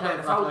 Something it's like that. kind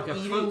If of I was like a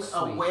eating fruit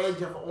a sweet.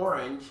 wedge of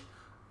orange,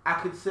 I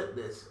could sip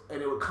this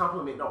and it would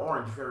complement the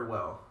orange very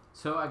well.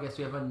 So I guess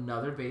we have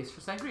another base for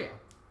sangria.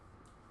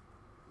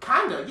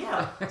 Kinda,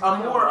 yeah. a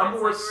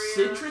more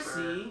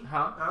citrusy.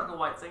 Huh? Like a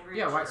white sangria.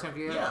 Yeah, white sure.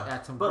 sangria. Yeah,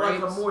 Add some but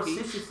grapes, like a more peach.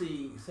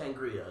 citrusy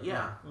sangria.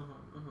 Yeah.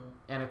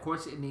 And of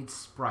course, it needs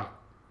Sprite.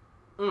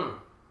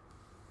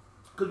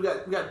 Because we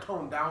got to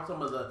tone down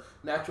some of the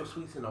natural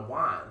sweets in the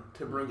wine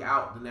to bring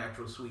out the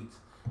natural sweets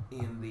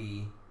in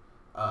the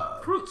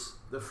Fruits.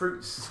 The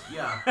fruits,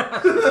 yeah.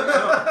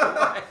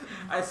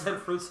 I said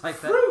fruits like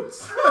that.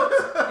 Fruits.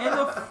 And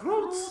the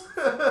fruits.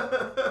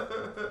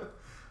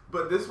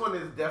 But this one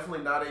is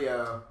definitely not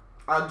a.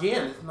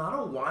 Again, it's not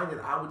a wine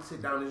that I would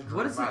sit down and drink.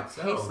 What does by it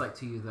itself. taste like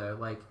to you though?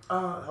 Like,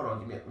 hold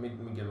on, let me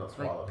get a little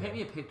swallow. like paint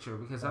me a picture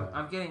because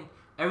I'm getting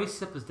every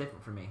sip is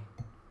different for me.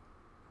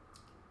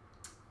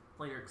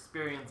 Like you're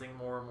experiencing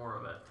more and more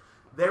of it.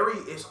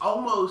 It's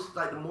almost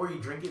like the more you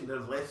drink it, the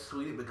less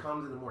sweet it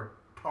becomes, and the more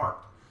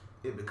tart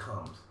it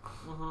becomes.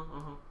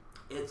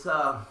 It's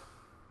I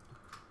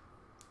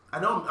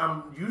know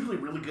I'm usually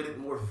really good at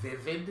more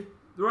vivid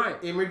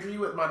imagery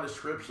with my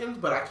descriptions,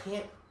 but I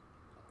can't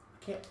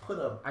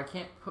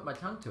put my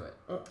tongue to it.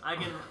 I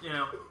can,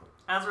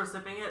 as we're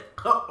sipping it,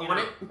 I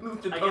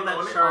I get that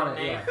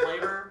Chardonnay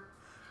flavor.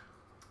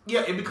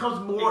 Yeah, it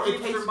becomes more.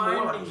 It tastes more like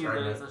reminding you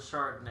that it's a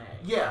Chardonnay.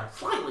 Yeah,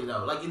 slightly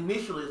though. Like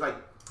initially, it's like,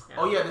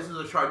 oh yeah, this is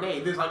a Chardonnay.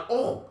 Then it's like,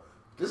 oh,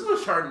 this is a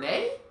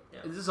Chardonnay. Yeah.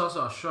 This is also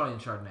Australian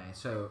Chardonnay,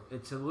 so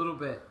it's a little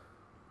bit.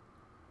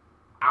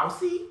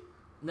 Aussie?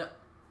 No,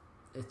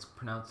 it's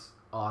pronounced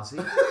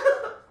Aussie.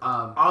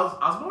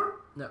 Osborne?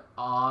 No,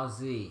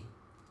 Aussie.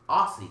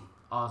 Aussie.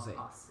 Aussie.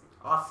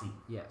 Aussie.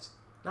 Yes.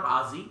 Not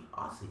Aussie.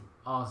 Aussie.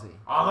 Aussie.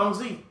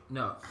 Aussie.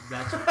 No,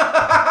 that's. Oh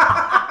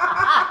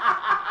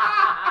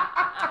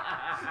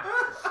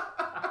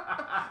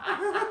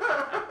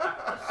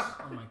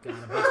my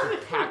god, a bunch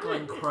of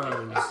cackling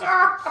crows.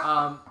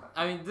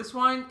 I mean, this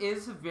wine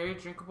is a very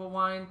drinkable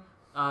wine.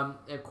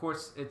 Of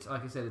course, it's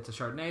like I said, it's a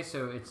Chardonnay,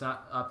 so it's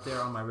not up there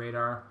on my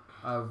radar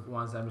of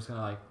ones that I'm just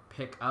gonna like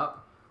pick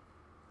up.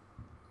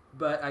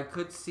 But I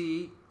could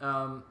see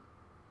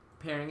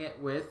pairing it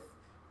with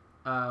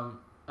a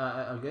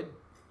good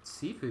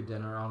seafood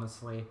dinner.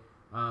 Honestly,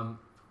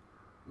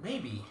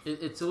 maybe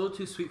it's a little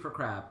too sweet for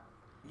crab.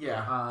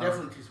 Yeah,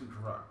 definitely too sweet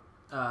for crab.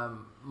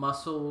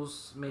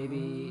 Mussels,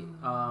 maybe.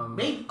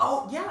 Maybe.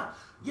 Oh, yeah.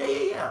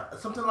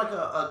 Something like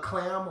a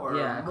clam or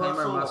a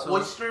mussel,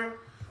 oyster.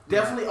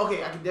 Definitely. Yeah.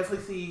 Okay, I can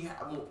definitely see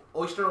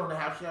oyster on the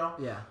half shell.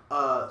 Yeah.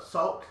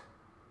 Salt.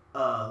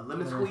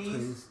 Lemon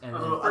squeeze. And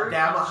a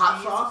dab of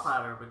hot sauce. Cheese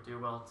platter would do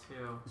well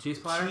too. Cheese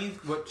platter.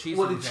 What cheese?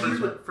 Well, the cheese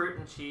with fruit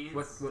and cheese.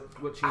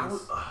 What cheese? I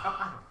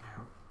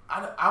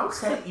don't know. I would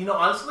say,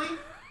 honestly,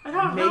 I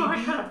don't know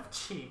what kind of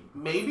cheese.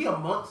 Maybe a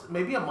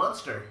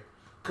Munster.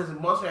 Because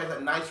Munster has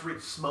that nice,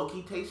 rich,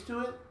 smoky taste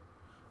to it,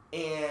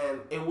 and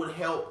it would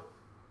help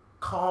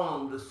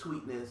calm the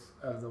sweetness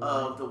of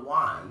the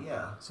wine.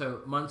 Yeah.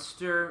 So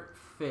Munster,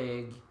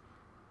 fig,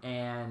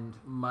 and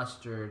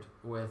mustard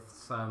with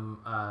some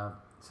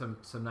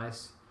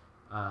nice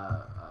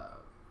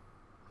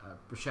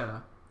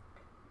bruschetta.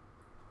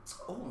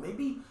 Oh,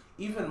 maybe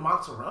even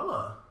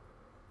mozzarella.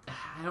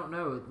 I don't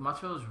know.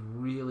 Mozzarella is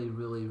really,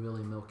 really,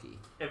 really milky.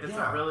 If it's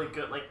a really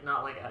good,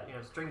 not like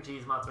string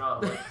cheese mozzarella.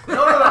 Like,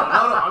 no.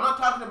 I'm not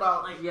talking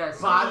about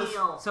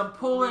some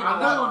pulling. I'm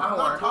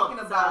not talking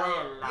about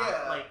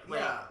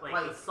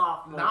the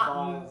soft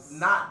balls.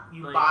 Not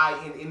you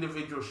buy in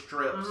individual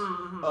strips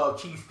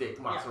of cheese stick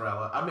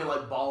mozzarella. I mean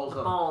like balls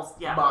of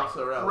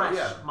mozzarella. Like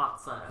fresh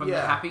mozzarella. From the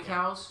Happy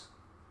Cows.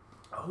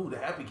 Oh, the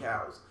Happy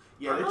Cows.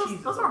 Yeah, their cheese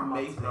is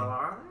amazing.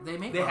 They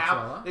make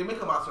mozzarella. They make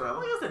a mozzarella.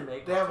 What does it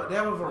make? They have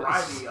a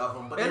variety of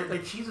them, but their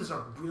cheeses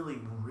are really,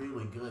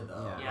 really good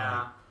though.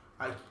 Yeah.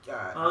 I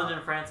lived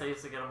in France. I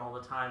used to get them all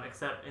the time,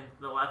 except in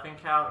the Laughing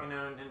Cow. In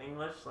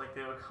English, like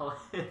they would call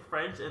it in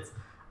French, it's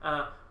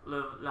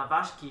la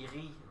vache qui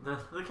rit,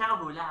 the cow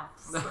who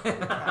laughs.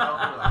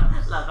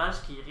 La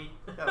vache qui rit.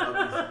 I love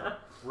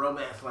these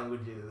romance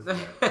languages.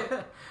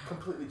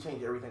 Completely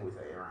change everything we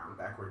say around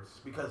backwards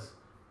because.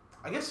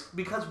 I guess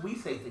because we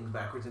say things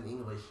backwards in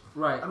English.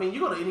 Right. I mean, you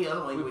go to any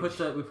other language.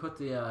 We put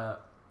the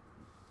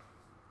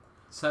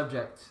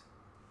subject.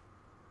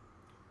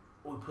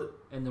 We put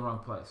in the wrong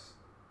place.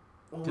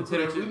 Well, we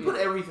put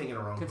everything in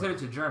the wrong place. Considered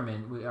to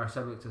German, our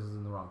subject is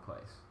in the wrong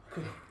place.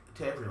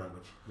 To every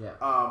language. Yeah.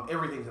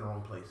 Everything's in the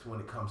wrong place when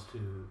it comes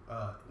to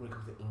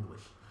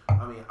English.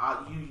 I mean,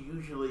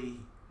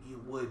 you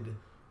would,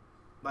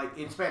 like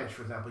in Spanish,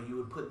 for example, you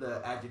would put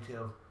the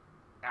adjective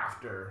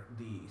after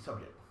the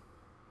subject.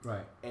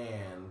 Right.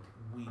 And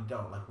we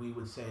don't. Like, we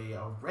would say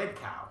a red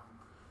cow.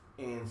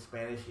 In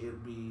Spanish, it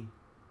would be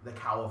the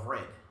cow of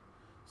red.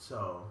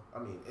 So, I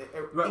mean...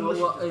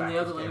 Well, in the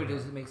other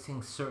languages, it makes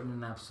things certain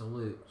and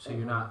absolute. So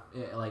you're not...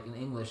 Like, in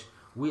English,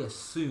 we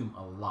assume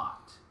a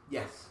lot.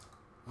 Yes.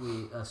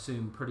 We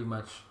assume pretty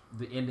much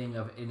the ending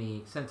of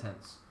any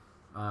sentence.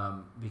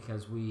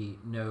 Because we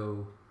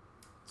know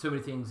so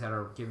many things that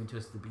are given to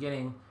us at the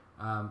beginning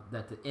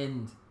that the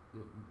end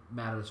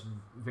matters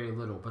very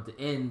little, but the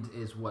end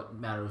is what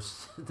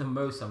matters the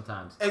most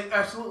sometimes.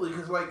 Absolutely,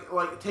 because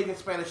like taking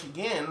Spanish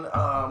again,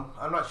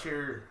 I'm not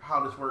sure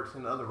how this works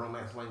in other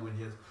Romance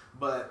languages,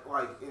 but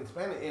like in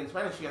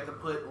Spanish you have to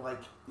put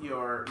like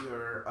your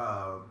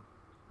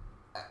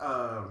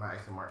not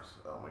accent marks.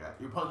 Oh my god,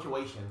 your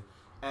punctuation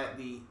at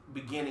the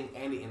beginning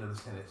and the end of the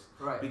sentence,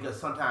 Right? because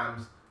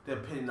sometimes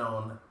depending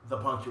on the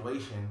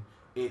punctuation,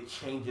 it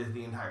changes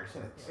the entire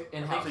sentence.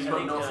 And So you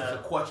don't know if it's a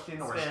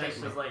question or a Spanish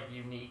statement. is like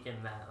unique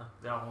in that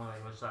the only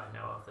language that I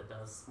know of that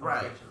does Right.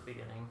 punctuation at the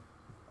beginning.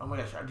 Oh my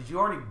gosh, did you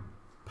already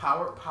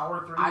power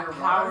through I your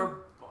power.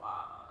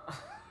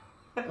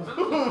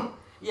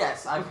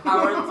 Yes, I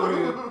powered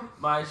through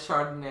my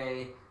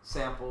Chardonnay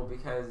sample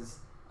because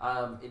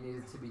it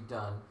needed to be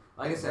done.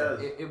 Like I said,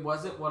 it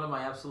wasn't one of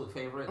my absolute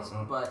favorites,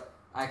 but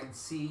I could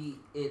see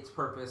its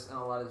purpose in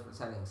a lot of different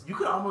settings. You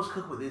could almost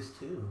cook with this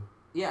too.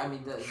 Yeah, I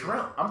mean the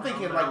Shrimp. I'm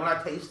thinking know. like when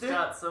I taste It's it,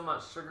 got so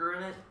much sugar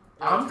in it.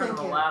 I'm It's got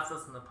thinking-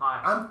 molasses in the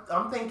pie.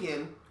 I'm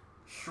thinking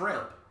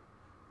shrimp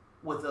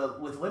with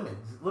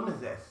lemon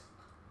zest.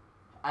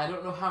 I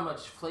don't know how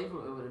much flavor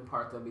it would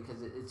impart though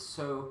because it's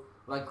so,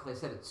 like I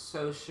said, it's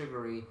so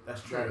sugary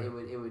That's that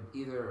true. it would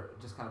either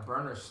just kind of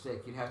burn or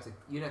stick. You'd have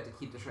to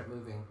keep the shrimp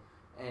moving,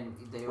 and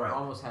they would Right.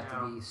 almost have Yeah.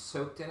 to be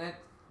soaked in it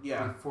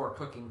Yeah, before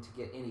cooking to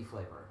get any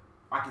flavor.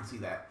 I can see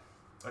that.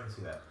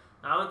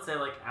 I would say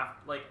like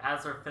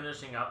as they're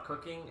finishing up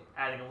cooking,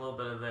 adding a little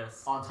bit of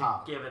this On to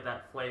top. give it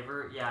that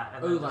flavor. Yeah,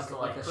 and Oh, then like just to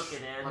like a cook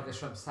it in. like a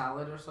shrimp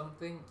salad or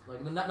something.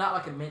 Like not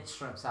like a minced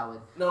shrimp salad,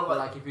 No, but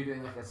like, like if you're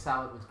doing like a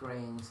salad with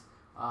grains.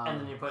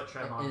 and then you put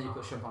shrimp on and then you top.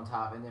 put shrimp on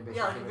top, and then basically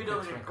Yeah, like if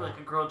you're doing cooked like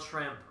a grilled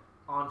shrimp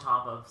on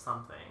top of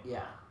something.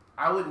 yeah.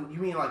 I wouldn't. You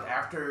mean like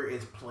after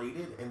it's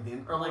plated and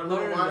then Or like pour no,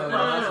 the no, wine? no,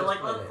 No. that's Like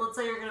just put it. let's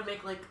say you're gonna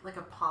make like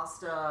a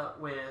pasta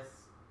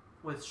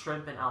with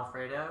shrimp and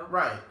Alfredo,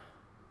 Right.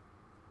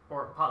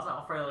 or pasta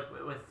Alfredo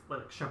like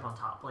with shrimp on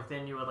top. Like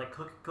then you would like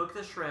cook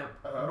the shrimp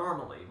Uh-huh.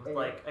 normally with Mhm.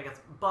 like I guess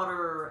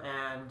butter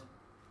and.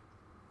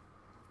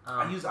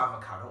 I use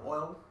avocado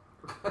oil.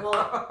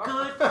 Well,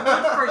 good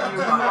for you.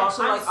 You Ryan.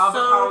 also I'm like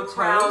avocado so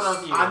proud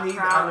toast? of you. I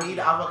Proud of need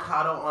you.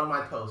 avocado on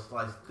my toast,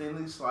 like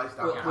thinly sliced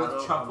With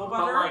avocado. truffle But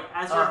butter? like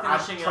as you're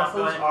finishing it up, go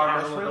truffles ahead and are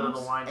add a little bit of mushrooms,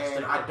 the wine just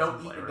and to I get don't some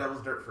eat the flavor.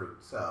 devil's dirt fruit.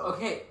 So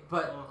Okay,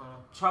 but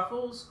Mhm.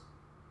 truffles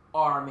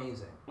are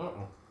amazing.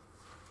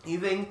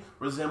 anything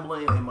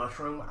resembling a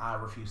mushroom, I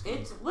refuse to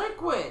It's eat.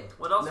 liquid.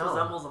 What else No.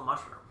 resembles a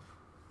mushroom?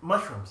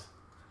 Mushrooms.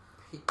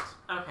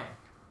 Okay.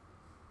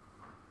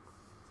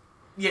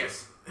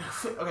 Yes.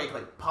 Okay,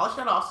 Clay, polish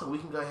that off so we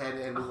can go ahead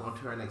and move on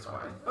to our next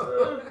wine.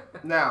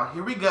 Now,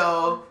 here we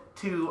go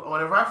to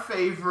one of our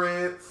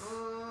favorites.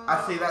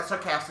 I say that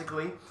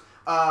sarcastically.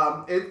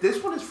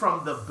 This one is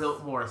from the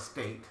Biltmore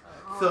estate.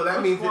 So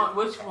that means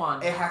Which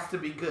one? it has to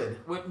be good.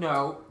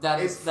 No, that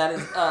is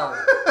L.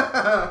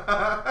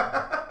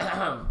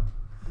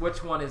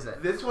 Which one is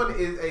it? This one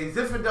is a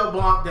Zinfandel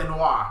Blanc de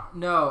Noir.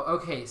 No,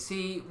 okay.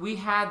 See, we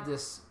had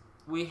this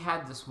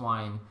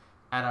wine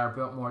at our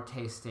Biltmore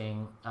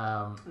tasting.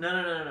 No.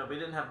 We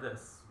didn't have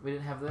this. We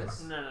didn't have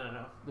this.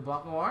 No. The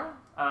Blanc Noir.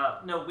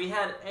 No. We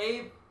had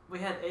a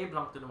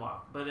Blanc de Noir,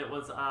 but it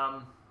was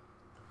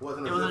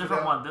Wasn't it was a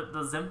different one.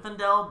 The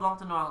Zinfandel Blanc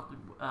de Noir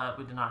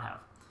we did not have.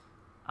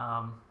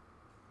 Hold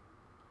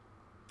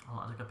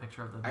on, I took a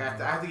picture of the. I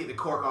have to get the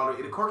cork all the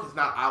way. The cork is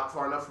not out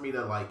far enough for me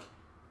to like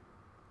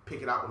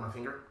pick it out with my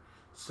finger.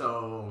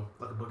 So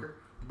like a booger.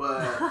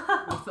 But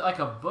With like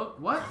a book.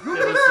 What? It was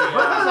the,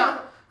 What is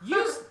that?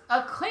 Use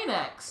a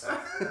Kleenex.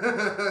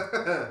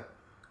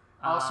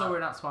 Also, we're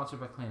not sponsored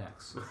by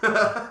Kleenex.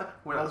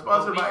 we're not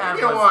sponsored by had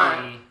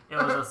anyone. it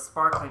was a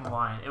sparkling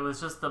wine. It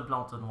was just the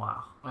Blanc de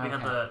Noir. We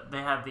had they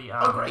had the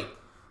Oh great.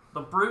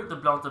 the Brut, the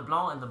Blanc de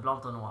Blanc, and the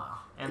Blanc de Noir.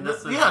 And this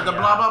is the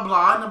blah blah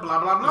blah and the blah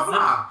blah blah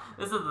blah.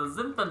 This is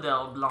the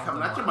Zinfandel Blanc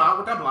Coming de out your Noir. mouth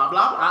with that blah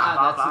blah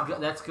blah.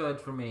 That's good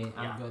for me.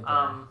 I'm Yeah. good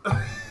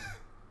there.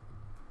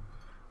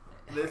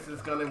 This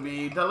is gonna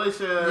be delicious.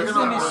 This is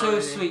gonna be so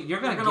sweet. You're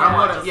gonna You're get gonna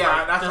want it. just yeah,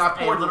 like, that's just why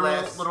I poured a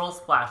less. literal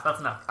splash.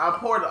 That's enough. I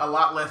poured a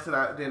lot less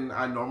than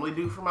I normally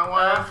do for my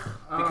wine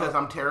because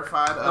I'm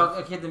terrified of.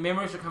 Okay, the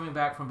memories are coming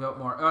back from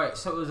Biltmore. All right,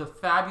 so it was a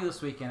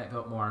fabulous weekend at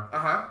Biltmore,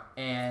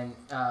 and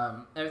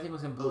everything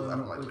was in bloom. I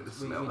don't like the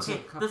smell.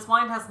 Okay, this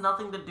wine has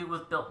nothing to do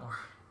with Biltmore.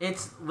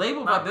 It's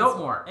labeled Not by this-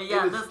 Biltmore.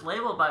 Yeah, It was this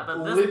labeled by,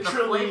 but this the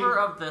literally- flavor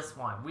of this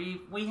wine.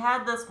 We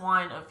had this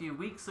wine a few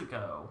weeks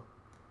ago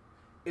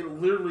It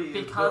literally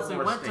is because we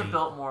Biltmore went to State.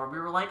 Biltmore. We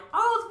were like,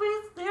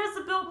 oh, there's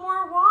the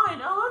Biltmore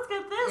wine. Oh, let's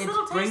get this.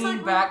 It'll It's taste bringing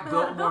like back we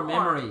had Biltmore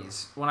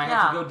memories when I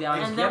had to go down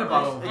and and get then a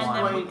bottle of and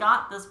wine. then we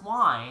got this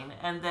wine,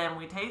 and then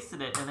we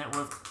tasted it, and it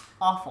was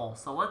awful.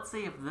 So let's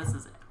see if this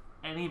is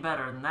any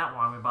better than that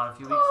wine we bought a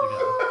few weeks ago.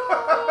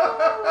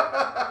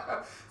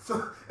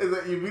 So is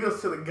that you beat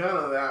us to the gun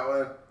on that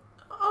one?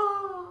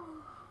 Oh,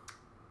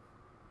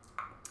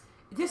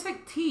 It tastes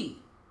like tea.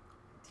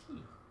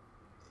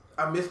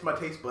 I missed my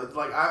taste buds.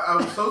 Like I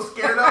was so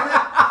scared of it.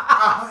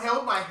 I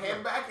held my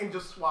hand back and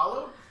just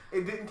swallowed.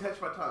 It didn't touch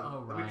my tongue.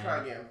 Oh, Let me Ryan. try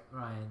again.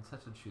 Ryan,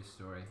 such a true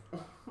story.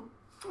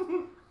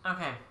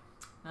 okay.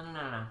 No.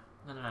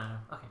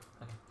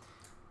 Okay.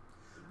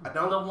 I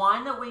don't. The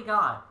wine that we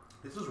got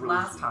This is really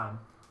last sweet. time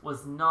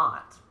was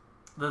not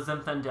the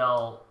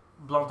Zinfandel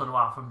Blanc de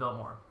Noir from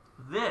Biltmore.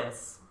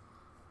 This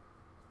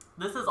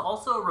is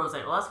also a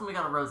rosé. Last time we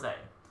got a rosé.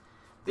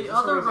 The This is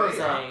other rosé.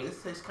 rosé.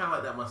 This tastes kind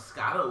of like that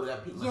Moscato,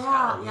 that pink Yeah,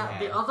 Moscato. we yeah.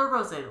 had. The other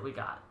rosé that we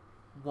got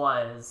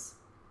was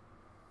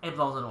a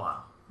Blanc de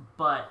Noir,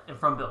 and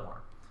from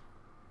Biltmore.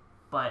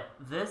 But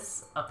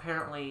this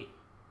apparently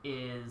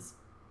is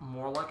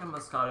more like a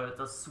Moscato. It's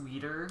a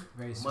sweeter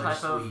Very sweet.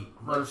 Much type of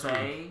sweet, much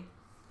rosé.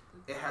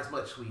 It has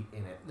much sweet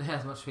in it. It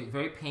has much sweet.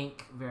 Very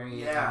pink.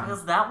 Very. Yeah.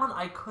 Because that one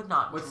I could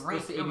not What's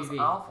drink. the It was ABV?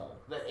 awful.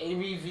 The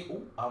ABV.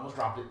 Ooh, I almost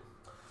dropped it.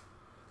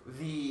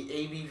 The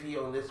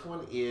ABV on this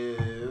one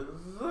is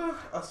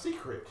a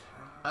secret.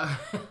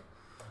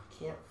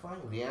 Can't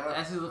find it.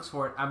 As he looks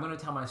for it, I'm going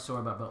to tell my story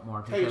about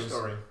Biltmore Tell your because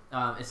story.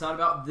 it's not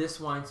about this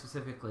wine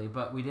specifically,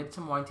 but we did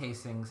some wine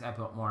tastings at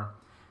Biltmore,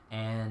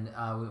 and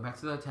we went back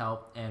to the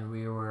hotel, and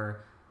we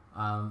were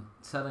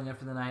settling in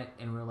for the night,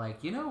 and we were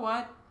like, you know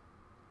what?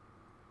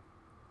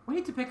 We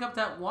need to pick up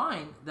that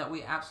wine that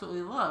we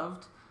absolutely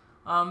loved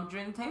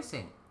during the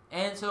tasting.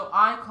 And so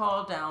I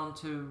called down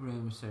to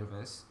room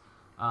service,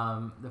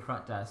 the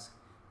front desk,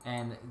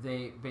 and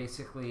they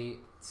basically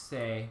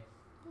say,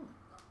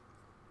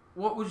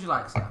 what would you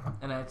like, sir?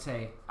 And I'd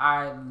say,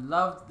 I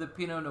love the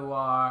Pinot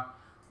Noir,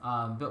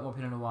 Biltmore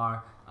Pinot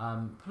Noir.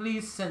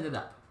 Please send it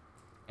up.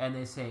 And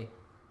they say,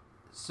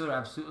 sir,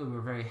 absolutely,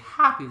 we're very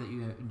happy that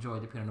you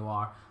enjoyed the Pinot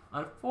Noir.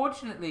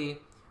 Unfortunately,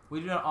 we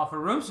do not offer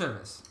room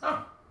service.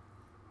 Oh,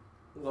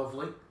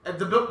 lovely. At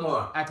the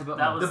Biltmore. At the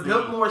Biltmore. That was The the-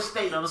 Biltmore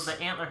State. That was the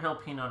Antler Hill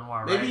Pinot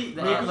Noir, Maybe, right?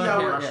 The maybe Antler y'all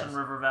Hill, were, Russian yes.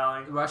 River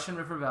Valley. Russian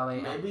River Valley.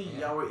 maybe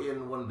y'all were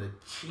in one of the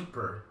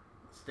cheaper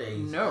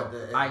stays. No, at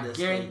the I state.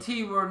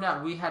 guarantee we're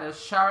not. We had a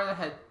shower that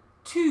had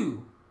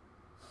 2.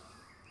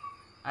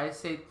 I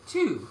say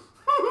 2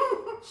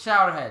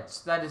 shower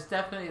heads. That is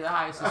definitely the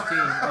highest esteem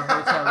of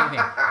hotel living.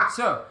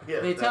 So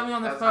Yes, they tell me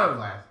on the that's high phone.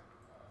 class.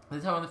 They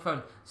tell me on the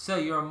phone. So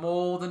you're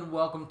more than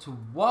welcome to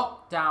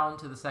walk down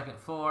to the second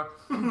floor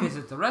and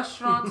visit the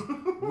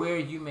restaurant where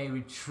you may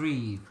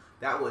retrieve.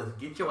 That was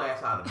get your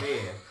ass out of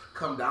bed,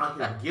 come down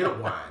here and get a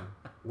wine.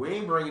 We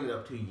ain't bringing it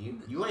up to you.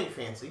 You ain't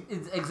fancy.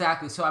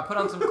 Exactly. So I put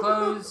on some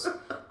clothes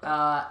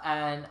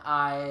and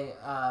I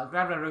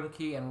grabbed my room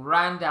key and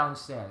ran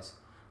downstairs.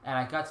 And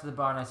I got to the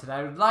bar and I said,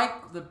 I would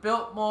like the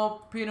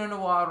Biltmore Pinot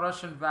Noir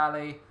Russian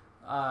Valley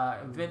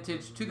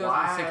vintage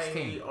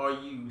 2016. Why are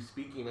you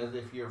speaking as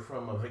if you're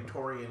from a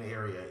Victorian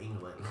area,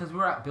 England? Because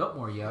we're at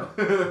Biltmore, yo.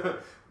 The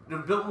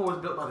Biltmore was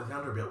built by the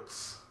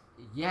Vanderbilts.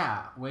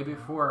 Yeah, way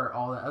before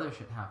all the other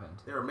shit happened.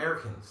 They're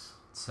Americans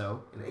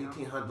So in the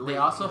 1800s. they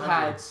also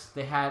had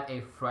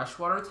a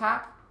freshwater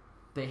tap,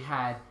 they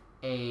had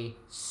a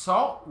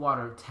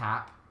saltwater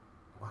tap,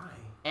 Why?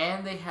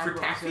 and they had For what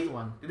was the taffy? other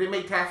one? Did they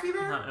make taffy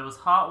there? No, it was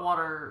hot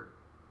water.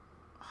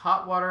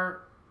 Hot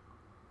water,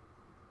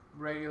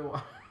 regular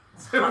water,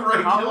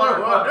 Regular Hot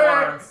water, water.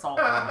 and salt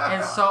water.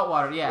 and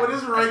saltwater. Yeah. What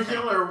is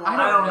regular water? I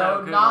don't don't know. know.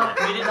 Google Non it.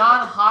 We didn't-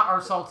 hot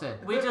or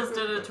salted. We just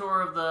did a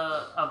tour of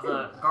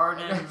the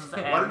gardens, Why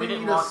and do we they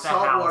didn't need a walk the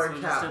saltwater house.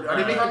 We tap? just did Are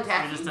they the, making we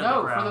taffy? just did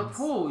No, the for the grounds.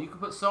 pool. You can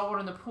put salt water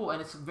in the pool,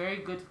 and it's very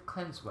good to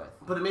cleanse with.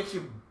 But it makes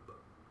you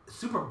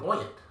super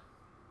buoyant.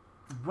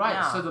 Right.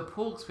 Yeah. So the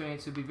pool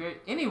experience would be very.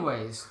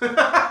 Anyways.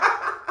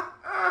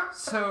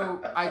 So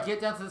I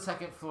get down to the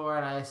second floor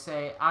and I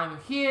say, I'm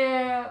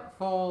here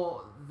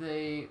for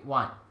the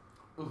wine.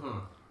 Mm-hmm.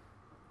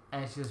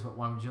 And she says, what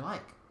wine would you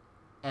like?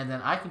 And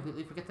then I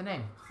completely forget the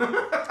name.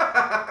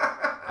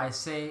 I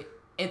say,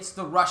 it's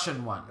the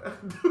Russian one.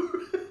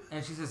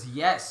 And she says,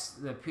 yes,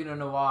 the Pinot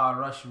Noir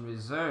Russian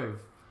Reserve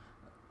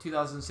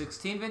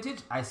 2016 vintage.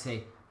 I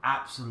say,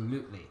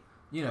 absolutely.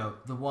 You know,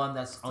 the one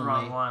that's It's the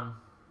wrong only one.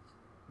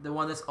 the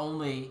one that's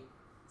only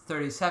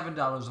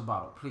 $37 a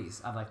bottle.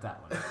 Please, I'd like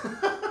that one.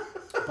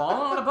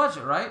 Balling on a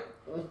budget, right?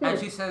 And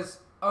she says,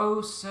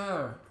 oh,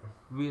 sir,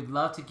 we'd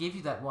love to give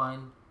you that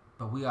wine,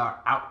 but we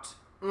are out.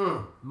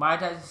 Mm.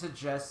 Might I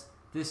suggest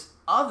this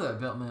other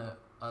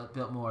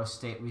Biltmore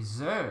Estate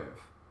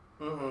Reserve,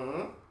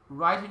 Mm-hmm.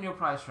 right in your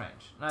price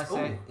range? And I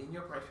say, in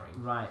your price range.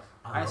 right.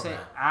 I I love say,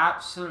 that.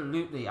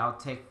 absolutely, I'll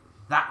take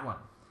that one.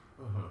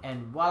 Mm-hmm.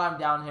 And while I'm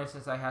down here,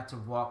 since I had to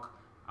walk,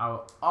 I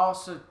will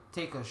also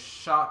take a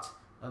shot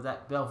of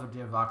that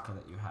Belvedere vodka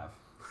that you have.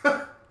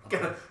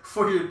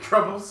 For your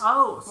troubles.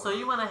 Oh, so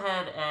you went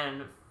ahead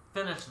and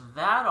finished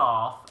that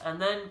off,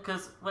 and then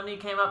because when he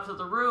came up to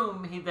the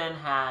room, he then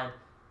had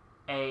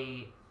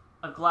a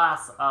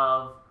glass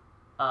of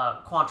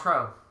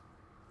Cointreau.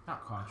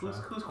 Not Cointreau.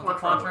 Who's Cointreau?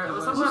 Cointreau? It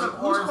was Who's- some kind of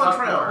who's orange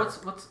Cointreau?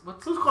 liqueur.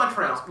 What's Who's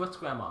Cointreau? what's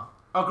grandma?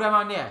 Oh,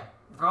 Grandma Marnier.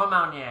 Grand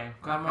Marnier.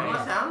 Grand I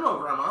Marnier. don't know,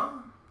 Grandma.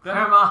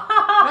 Grandma.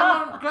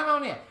 Grandma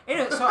Marnier.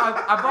 Anyway, so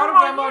I brought a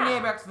Grandma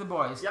Marnier back to the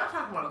boys. Y'all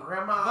talking about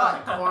Grandma But-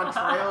 and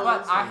Cointreau?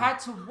 But I had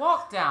to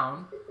walk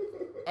down,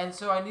 and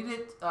so I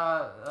needed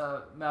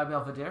my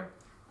Belvedere.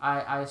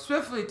 I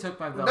swiftly took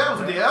my Belvedere.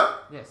 Belvedere?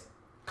 Yes.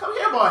 Come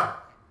here, boy.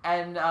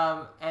 And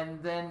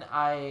then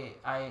I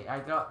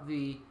got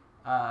the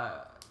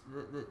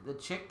the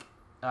chick,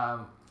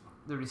 the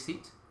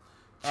receipt.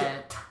 Chick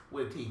And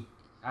with a T.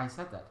 I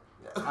said that.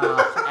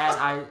 And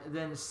I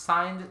then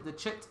signed the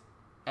chit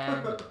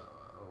and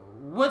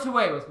went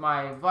away with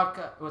my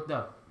vodka.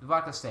 The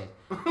vodka stayed.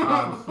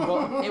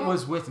 Well, it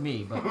was with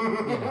me, but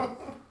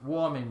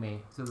warming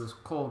me through those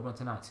cold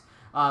winter nights.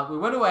 We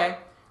went away,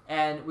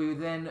 and we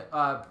then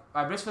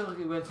I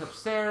briskly went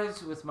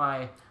upstairs with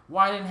my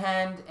wine in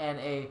hand and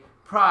a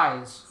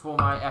prize for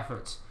my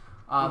efforts.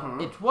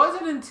 It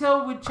wasn't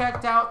until we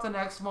checked out the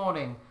next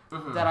morning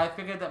that I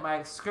figured that my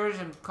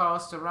excursion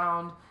cost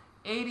around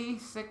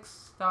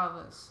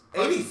 $86.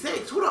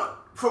 86? Hold on.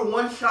 For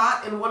one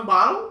shot and one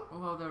bottle?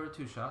 Well, there were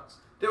 2 shots.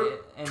 There were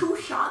 2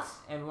 shots?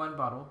 And 1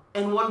 bottle.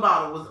 And 1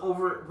 bottle was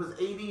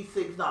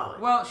 $86.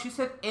 Well, she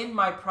said in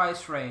my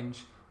price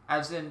range,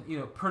 as in,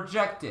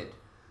 projected.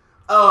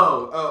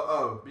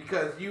 Oh,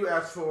 because you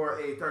asked for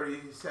a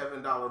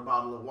 $37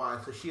 bottle of wine,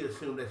 so she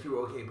assumed that you were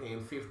okay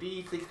paying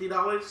 $50,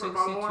 $60 for a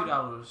bottle of wine?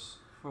 $62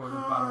 for the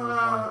bottle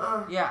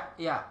of wine.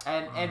 Yeah,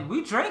 and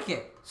we drank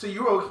it. So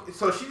you were okay,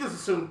 so she just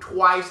assumed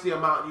twice the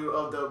amount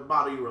of the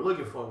bottle you were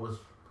looking for was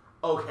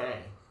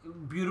okay.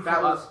 Beautiful.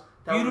 That was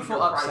beautiful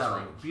your price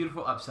upselling. range.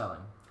 Beautiful upselling.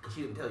 Because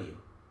she didn't tell you.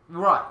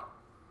 Right.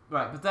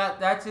 But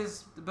that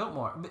is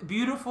Biltmore.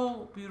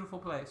 Beautiful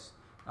place.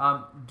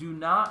 Do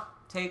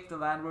not take the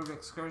Land Rover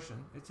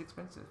excursion. It's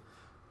expensive.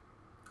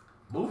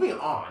 Moving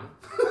on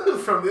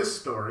from this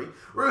story,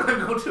 we're going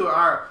to go to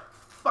our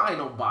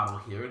final bottle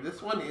here.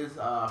 This one is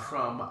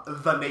from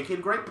The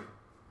Naked Grape.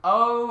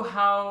 Oh,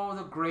 how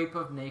the grape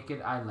of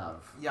naked I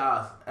love.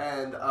 Yes,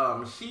 and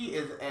she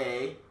is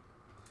a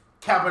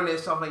Cabernet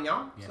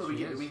Sauvignon. Yes, so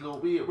she is.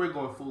 we're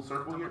going full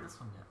circle here. This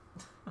one yet.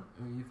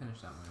 You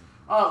finished that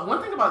one. One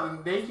thing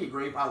about the Naked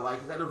Grape I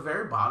like is at the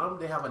very bottom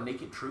they have a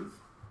Naked Truth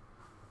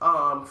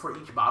for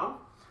each bottle.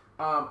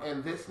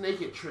 And this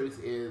Naked Truth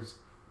is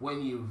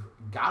when you've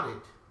got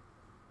it,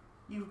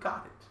 you've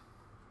got it.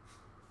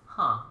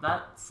 Huh.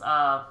 That's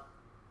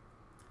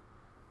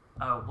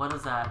what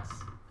is that?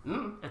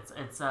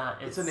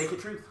 It's a Naked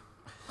Truth.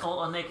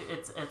 Well, a naked.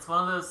 It's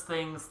one of those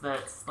things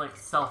that's like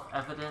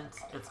self-evident.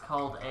 It's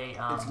called a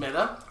It's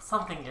meta.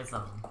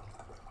 something-ism.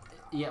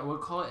 Yeah, we'll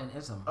call it an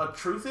ism. A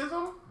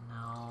truthism?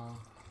 No.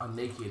 A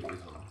nakedism.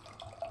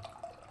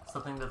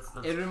 Something that's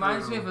It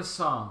reminds true. me of a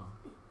song.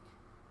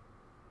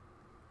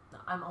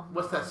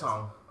 What's that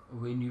song?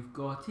 When you've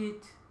got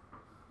it,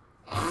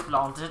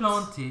 Flaunt it.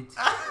 flaunt it.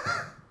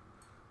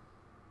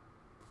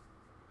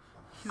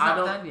 He's not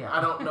done yet.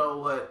 I don't know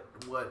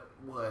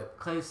what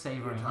Clay's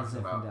savoring you're his talking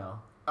about.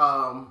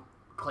 Zinfandel.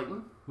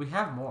 Clayton, We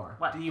have more.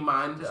 What? do you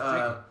mind Just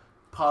drink it.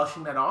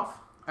 polishing that off?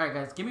 All right,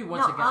 guys, give me one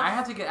No, second. I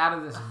have to get out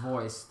of this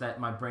voice that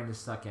my brain is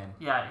stuck in.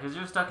 Yeah, because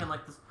you're stuck in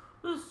like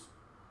this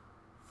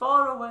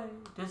far away,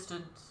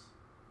 distant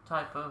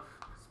type of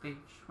speech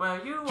where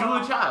you Julia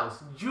are.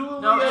 Childs.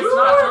 Julia No, it's Childs.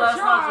 not. That's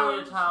not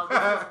Julia Child.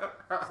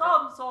 This is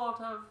some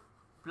sort of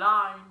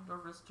blind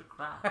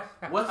aristocrat.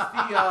 What's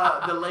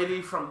the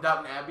lady from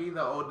Downton Abbey?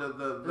 The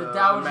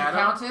Dowager madam?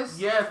 Countess?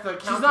 Yes, the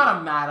countess. She's not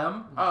a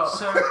madam. Oh.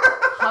 Sir,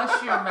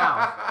 hush your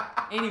mouth.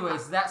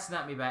 Anyways, that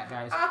snapped me back,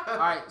 guys. All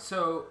right,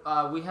 so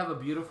we have a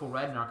beautiful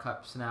red in our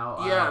cups now.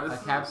 This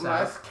a Cab is Sav.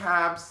 less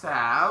Cab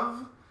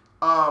Sav.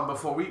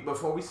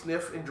 Before we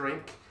sniff and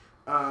drink,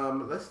 let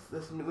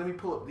me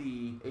pull up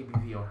the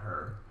ABV on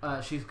her.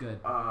 She's good.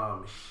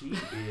 She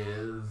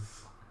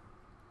is.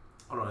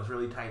 Hold on, it's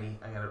really tiny.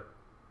 I gotta.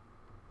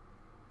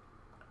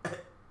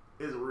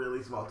 It's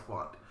really small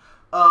font.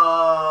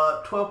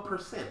 12%.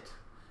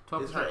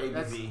 12%. Is her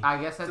ABV. I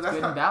guess that's, So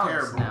good not and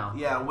balanced terrible. now.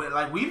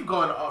 Yeah, we've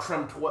gone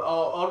from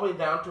all the way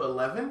down to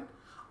 11,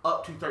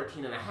 up to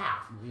 13 and a half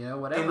Yeah,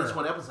 whatever. in this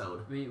one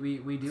episode.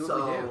 We do So,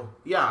 what we do.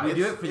 yeah, We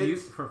do it for you,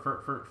 it's-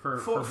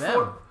 for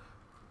them.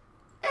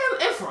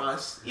 and for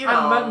us, you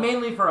know. But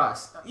mainly for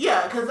us.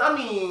 Yeah, because I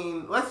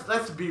mean,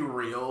 let's be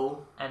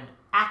real. An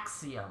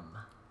axiom.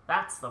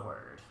 That's the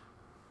word.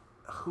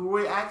 Who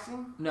are we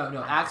asking? No,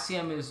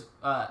 axiom is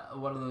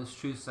one of those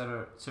truths that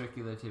are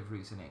circulative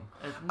reasoning.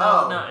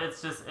 No,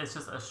 it's just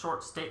a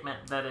short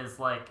statement that is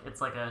like it's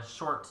like a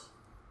short,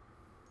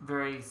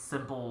 very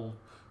simple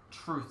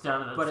truth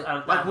down to the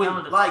down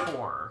to the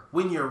core.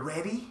 When you're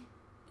ready,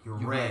 you're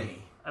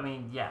ready. I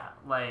mean, yeah,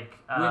 like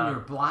When you're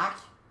black,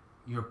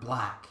 you're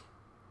black.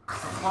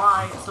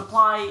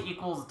 supply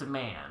equals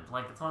demand.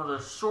 Like it's one of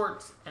those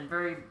short and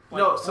very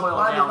No,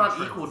 supply does not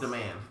truths. equal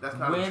demand. That's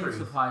not When true.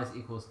 supplies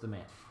equals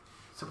demand.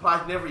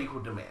 Supplies never equal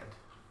demand.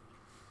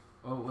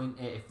 Well,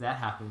 if that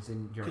happens,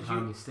 then your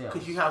economy stales.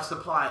 Because you have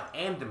supply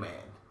and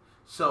demand.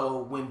 So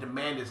when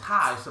demand is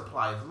high,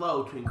 supply is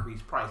low to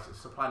increase prices.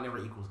 Supply never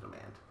equals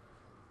demand.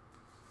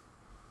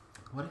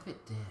 What if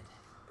it did?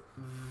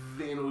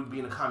 Then it would be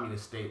in a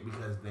communist state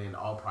because then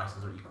all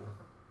prices are equal.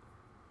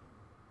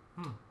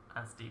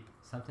 That's deep.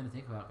 Something to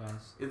think about,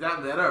 guys. Is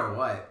that better or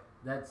what?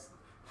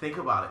 Think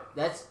about it.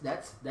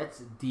 That's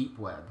deep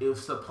web. If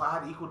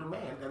supply equal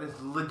demand, that is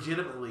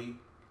legitimately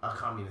a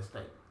communist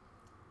state.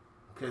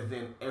 Because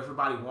then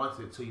everybody wants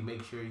it, so you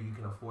make sure you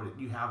can afford it.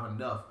 You have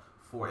enough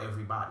for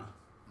everybody.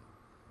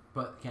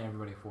 But can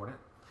everybody afford it?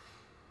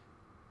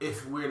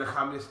 If we're in a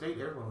communist state,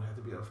 everyone would have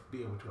to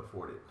be able to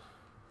afford it.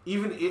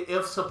 Even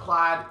if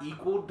supplied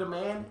equal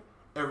demand,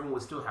 everyone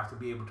would still have to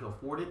be able to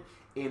afford it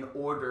in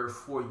order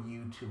for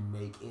you to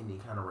make any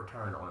kind of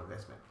return on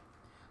investment.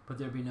 But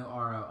there'd be no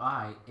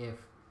ROI if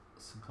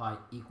supply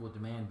equal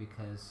demand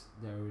because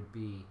there would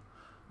be...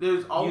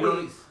 There's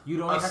always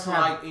a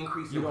slight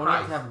increase in price. You don't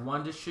have to have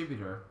one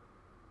distributor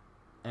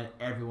and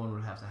everyone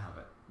would have to have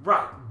it.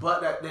 Right,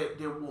 but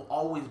there will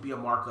always be a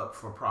markup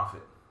for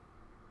profit.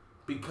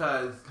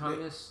 Because...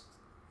 Communist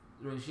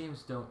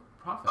regimes don't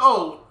profit.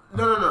 Oh,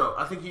 no.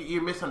 I think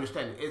you're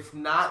misunderstanding. It's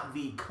not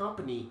the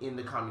company in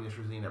the communist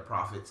regime that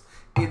profits.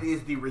 It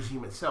is the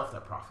regime itself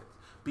that profits.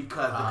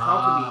 Because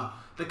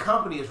the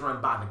company is run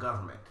by the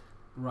government.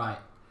 Right.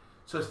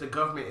 So it's the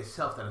government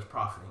itself that is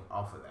profiting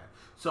off of that.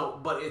 So,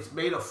 but it's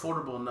made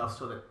affordable enough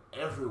so that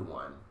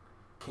everyone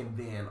can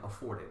then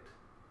afford it.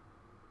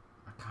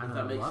 I kind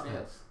of love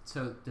it.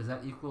 So does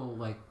that equal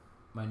like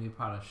my new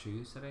Prada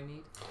shoes that I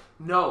need?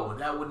 No,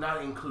 that would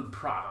not include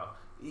Prada.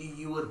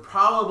 You would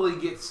probably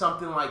get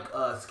something like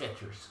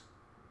Skechers.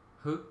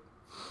 Who?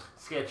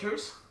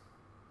 Skechers.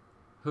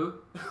 Who?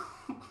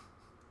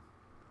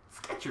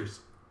 Skechers.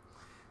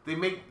 They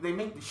make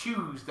the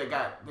shoes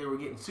that they were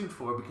getting sued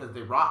for because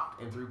they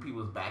rocked and threw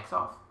people's backs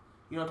off.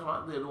 You know what I'm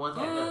talking about? The ones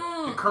that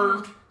had the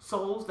curved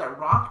soles that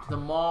rocked. The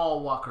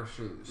mall walker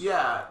shoes.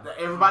 Yeah,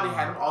 everybody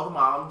had them. All the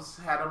moms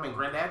had them and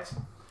granddads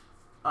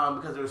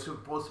because they were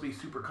supposed to be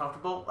super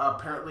comfortable.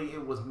 Apparently,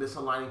 it was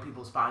misaligning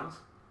people's spines.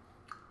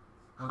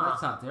 Well,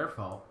 that's not their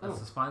fault. That's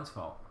the spine's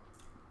fault.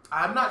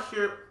 I'm not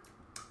sure.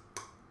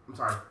 I'm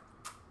sorry.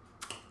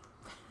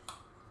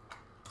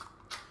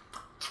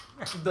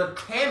 The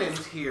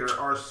tannins here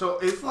are so...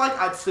 It's like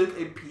I took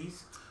a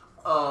piece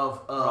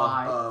of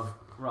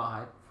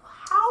rawhide.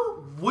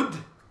 How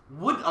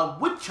a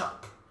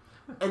woodchuck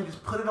and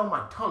just put it on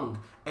my tongue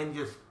and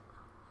just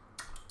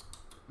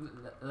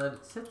let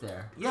it sit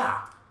there.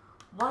 Yeah.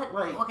 What?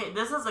 Like, okay,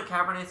 this is a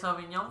Cabernet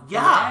Sauvignon.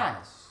 Yeah.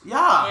 Yes.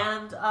 Yeah.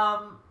 And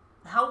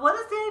what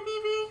is the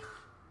ABV?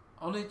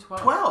 Only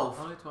 12. 12.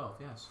 Only 12.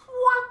 Yes.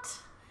 What?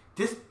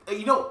 This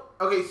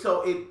okay,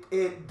 so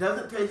it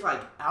doesn't taste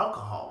like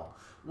alcohol.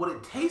 What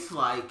it tastes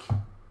like...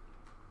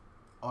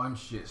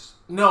 Orange juice.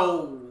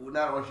 No,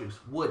 not orange juice.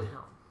 Wood. No.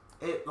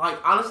 It like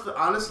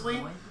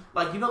honestly, Wood?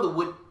 like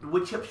the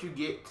wood chips you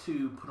get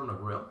to put on a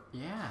grill.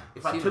 Yeah.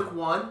 If I took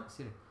one,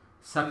 and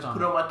just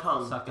put it on my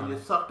tongue and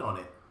just sucked on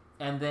it,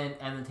 and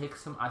then take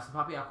some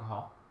isopoppy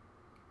alcohol.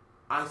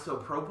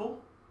 Isopropyl.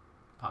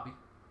 Poppy.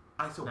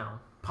 No.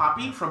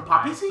 Poppy from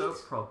poppy seeds.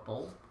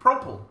 Isopropyl.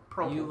 Propyl.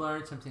 You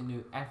learn something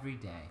new every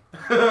day.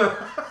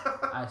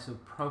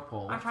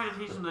 Isopropyl. I tried to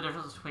teach him the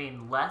difference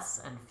between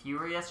less and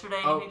fewer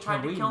yesterday, Oh, and he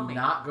tried to kill me.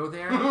 Not go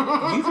there?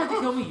 You tried to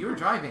kill me. You were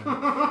driving.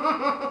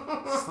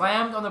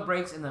 Slammed on the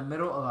brakes in the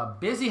middle of a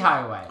busy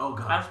highway. Oh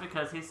god. That's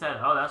because he said,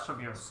 "Oh, that's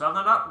from your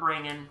southern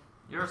upbringing,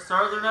 your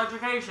southern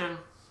education."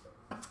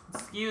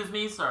 Excuse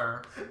me,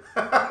 sir.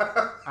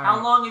 How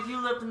long have you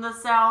lived in the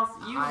South?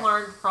 You've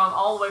learned from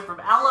all the way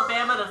from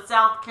Alabama to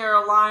South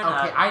Carolina.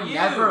 Okay, I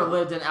never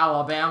lived in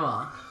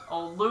Alabama.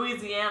 Oh,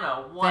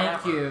 Louisiana, whatever.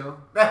 Thank you.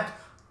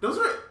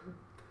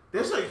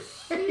 There's a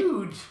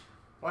huge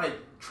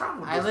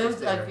travel distance. I lived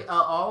there.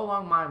 all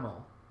along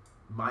Mimo.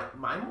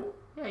 Mimo?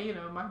 Yeah,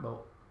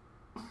 Mimo.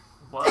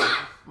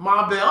 What?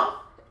 Ma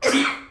Bell?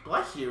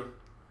 Bless you.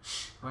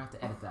 Shh, we'll have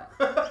to edit that.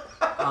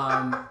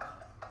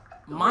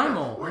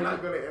 Mimo. We're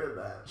not going to edit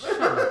that.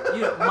 Shut up.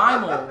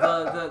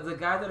 Mimo, the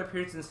guy that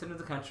appears in the center of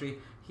the country,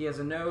 he has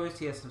a nose,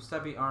 he has some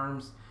stubby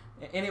arms.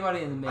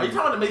 Anybody in the middle. Are you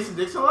talking about the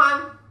Mason-Dixon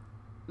line?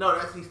 No,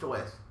 that's east to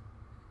west.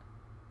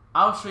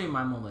 I'll show you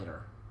Mimo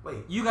later.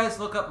 Wait. You guys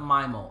look up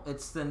Mimo.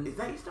 It's the Is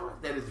that east to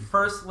west? That is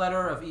first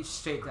letter of each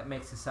state that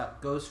makes this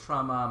up. Goes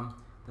from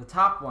the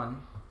top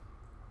one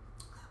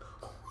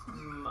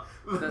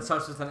that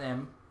starts with an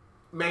M.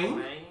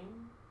 Maine?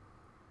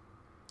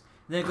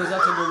 Then it goes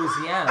out to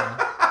Louisiana.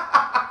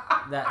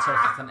 That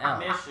starts with an L.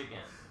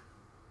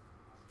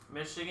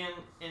 Michigan,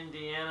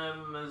 Indiana,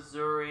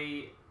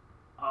 Missouri,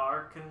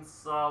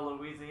 Arkansas,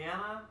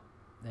 Louisiana.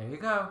 There you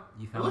go.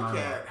 You found Look Mimo.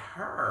 at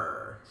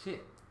her. She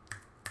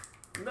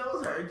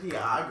knows her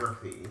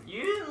geography.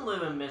 You didn't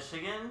live in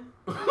Michigan.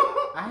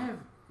 I have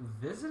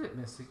visited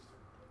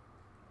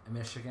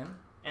Michigan.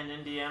 And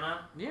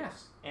Indiana.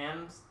 Yes.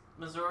 And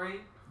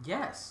Missouri.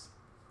 Yes.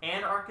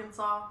 And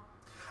Arkansas.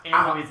 And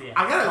Louisiana.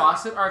 I gotta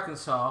Fawcett,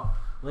 Arkansas.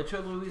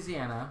 Litchfield,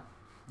 Louisiana.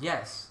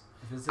 Yes.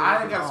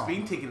 I got a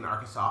speeding ticket in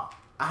Arkansas.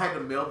 I had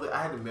to mail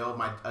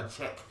a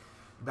check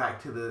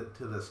back to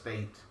the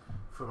state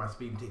for my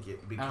speeding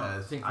ticket because I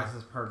don't think this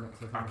is pertinent to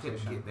the I conversation.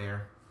 couldn't get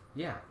there.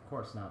 Yeah, of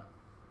course not.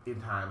 In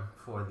time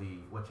for the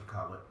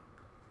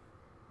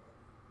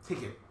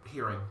ticket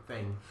hearing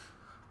thing.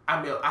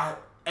 I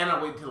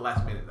waited till the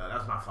last minute though. That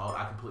was my fault.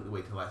 I completely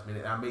waited till the last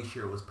minute. I made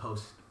sure it was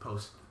post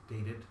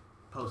dated,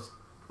 what's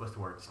the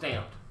word?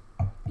 Stamped.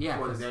 Yeah,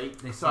 for the 'cause date,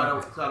 they so I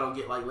stamp don't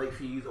get like late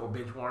fees or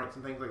bench warrants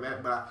and things like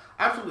that. But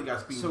I absolutely got a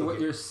speeding So ticket.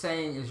 what you're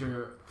saying is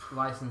your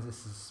license is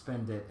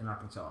suspended in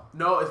Arkansas.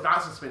 No, it's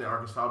not suspended in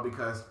Arkansas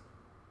because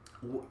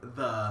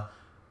the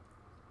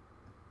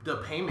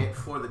payment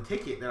for the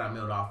ticket that I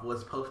mailed off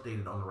was post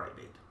dated on the right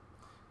date.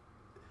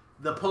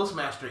 The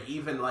postmaster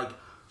even like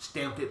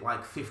stamped it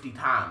like 50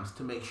 times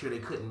to make sure they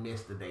couldn't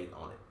miss the date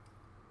on it.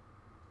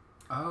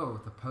 Oh,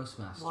 the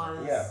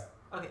postmaster. Yeah.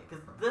 Okay,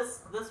 because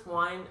this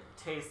wine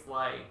tastes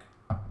like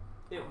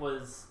it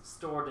was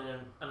stored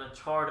in a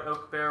charred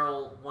oak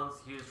barrel once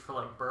used for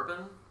like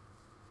bourbon.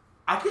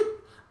 I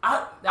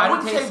I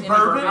wouldn't taste say any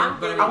bourbon. bourbon,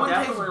 but I wouldn't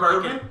taste definitely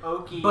bourbon, like an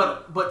oaky.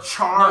 but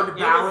charred No, it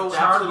barrel, was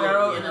Charred absolutely.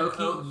 barrel in and an oaky.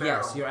 oak Yes,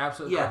 barrel. you're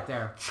absolutely Yeah. right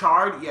there.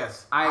 Charred,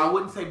 yes. I I-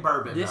 wouldn't say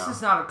bourbon. This no.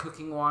 is not a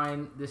cooking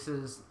wine. This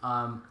is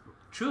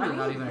truly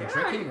not even a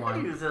drinking you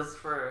wine. could use this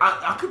for.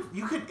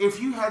 you could if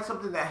you had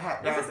something that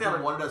had If it's got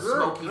a wanted a really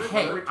smoky good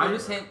Hey, flavor to I'm it.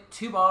 just saying,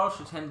 2 bottles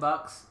for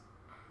 $10.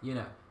 You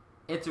know,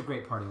 it's a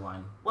great party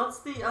wine. What's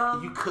the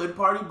You could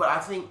party, but I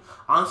think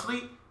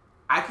honestly,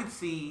 I could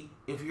see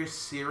if you're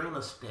searing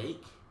a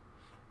steak,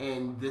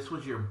 and this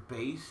was your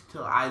base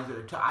to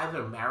either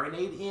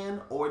marinate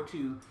in or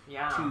to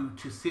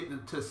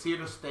sear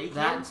the steak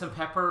That in. and some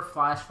pepper,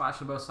 flash on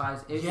both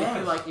sides. If Yes.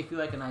 you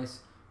like a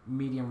nice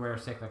medium rare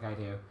steak like I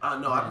do.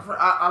 No, I prefer.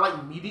 I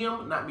like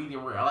medium, not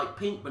medium rare. I like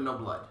pink, but no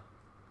blood.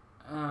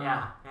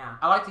 yeah.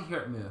 I like to hear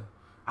it moo.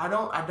 I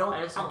don't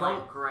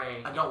like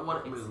gray. I don't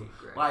want it I moved. see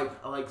gray.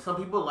 Like some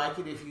people like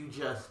it if you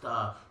just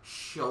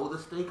show the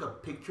steak a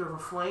picture of a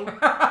flame and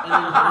then bring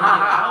it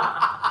out.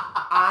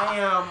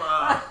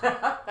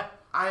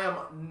 I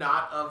am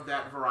not of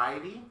that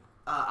variety.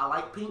 I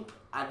like pink.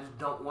 I just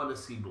don't want to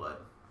see blood.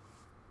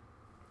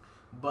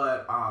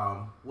 But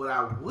what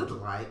I would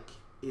like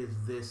is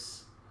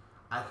this.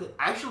 I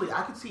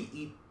could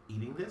see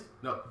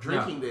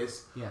drinking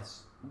this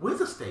Yes.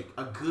 with a steak,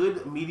 a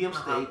good medium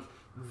steak.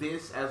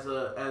 This as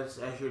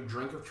your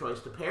drink of choice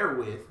to pair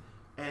with,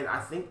 and I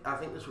think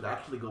this would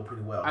actually go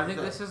pretty well. I think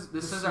this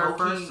is our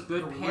first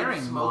good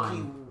pairing smoky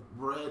wine.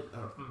 red,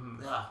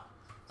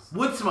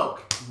 wood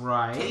smoke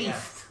Right.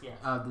 taste Yes.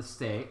 Of the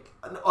steak.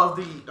 of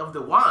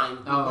the wine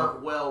would Oh.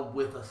 work well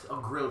with a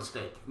grilled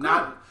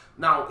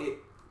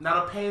not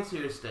a pan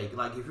seared steak.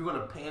 Like if you're going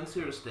to pan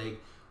sear a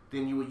steak,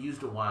 then you would use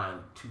the wine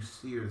to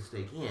sear the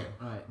steak in.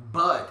 Right.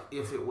 But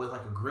if it was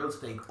like a grilled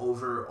steak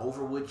over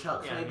wood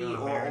chucks maybe, you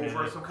or marinate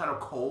over it. some kind of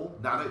coal,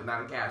 not a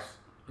gas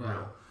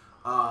grill,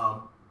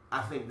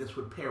 I think this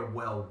would pair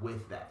well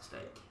with that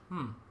steak.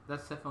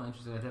 That's definitely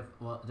interesting.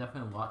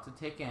 Definitely a lot to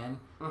take in.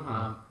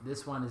 Mhm.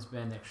 This one has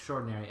been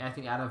extraordinary. I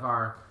think out of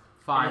our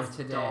 5 It's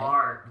today,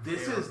 dark.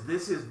 This too. is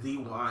the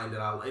wine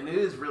that and it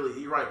is really,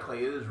 you're right,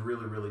 Clay, it is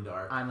really, really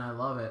dark. and I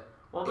love it.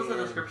 What was the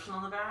and- description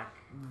on the back?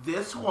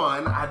 This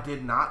one, I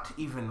did not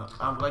even,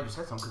 I'm glad you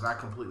said something because I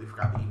completely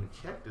forgot to even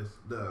check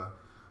the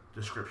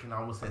description. I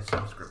almost said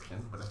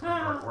subscription, but that's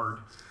not the right word.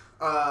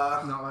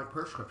 Not like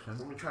prescription.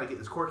 Let me try to get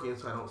this cork in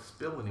so I don't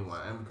spill any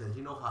wine because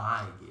you know how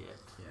I get.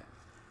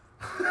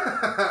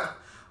 Yeah.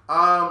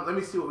 Let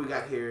me see what we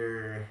got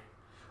here.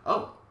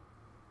 Oh,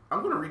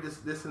 I'm gonna read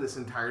this in its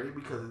entirety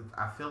because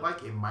I feel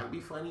like it might be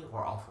funny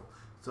or awful.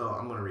 So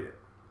I'm gonna read it.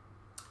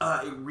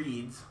 It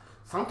reads,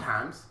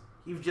 "Sometimes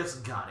you've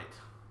just got it.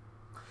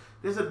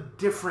 There's a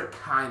different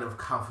kind of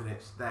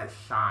confidence that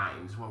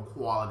shines when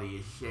quality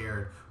is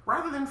shared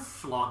rather than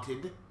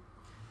flaunted.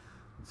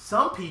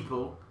 Some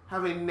people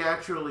have a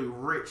naturally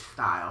rich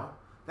style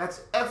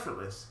that's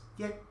effortless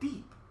yet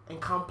deep and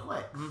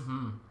complex.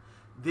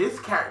 This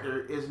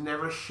character is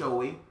never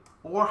showy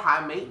or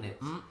high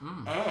maintenance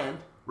and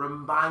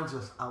reminds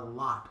us a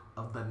lot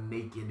of the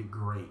naked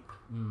grape.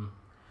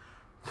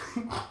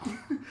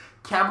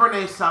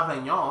 Cabernet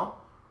Sauvignon,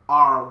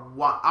 our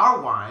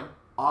wine,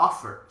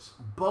 offers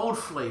bold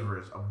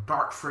flavors of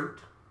dark fruit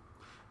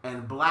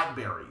and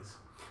blackberries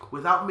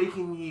without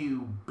making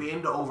you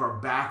bend over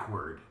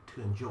backward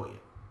to enjoy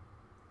it.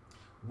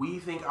 We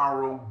think our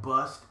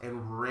robust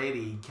and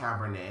ready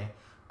Cabernet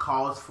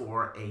calls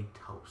for a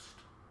toast.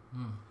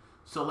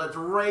 So let's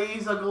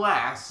raise a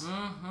glass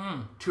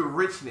to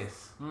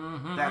richness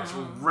that's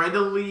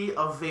readily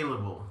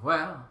available.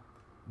 Well,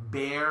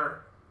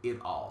 Bear it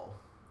all."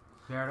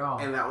 fair at all.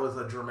 And that was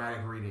a dramatic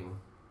reading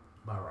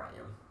by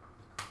Ryan.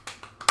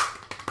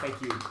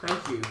 Thank you.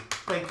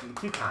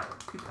 Too kind.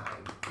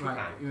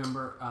 Right.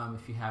 Remember,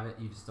 if you have it,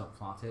 you just don't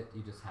flaunt it.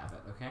 You just have it.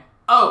 Okay.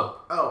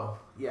 Oh,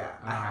 yeah.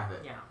 I have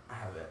it. Yeah. I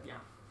have it. Yeah.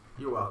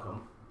 You're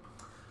welcome.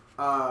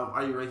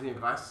 Are you raising your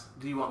glass?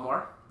 Do you want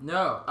more?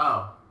 No,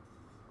 Oh.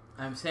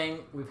 I'm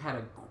saying we've had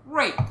a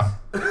great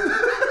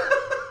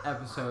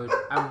episode.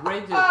 I'm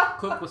ready to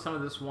cook with some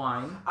of this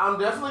wine I'm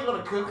definitely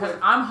gonna cook because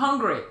with. I'm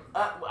hungry.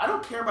 I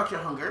don't care about your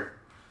hunger.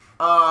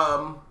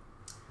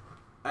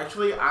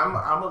 Actually, I'm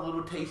a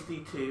little tasty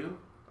too.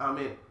 He's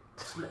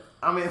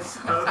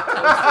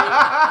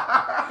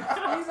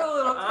a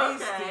little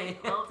tasty. Okay.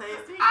 Little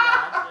tasty.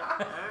 Gotcha. All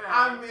right.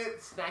 I meant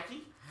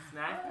snacky.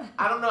 Snack.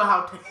 I don't know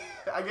how.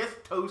 I guess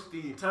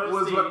toasty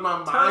was what my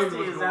mind Toasty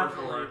was is going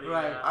definitely for. the,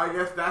 Right. I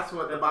guess that's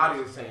what the body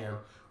is saying.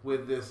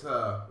 with this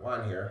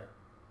wine here.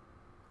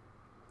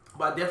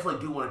 But I definitely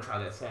do want to try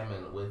that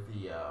salmon with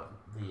the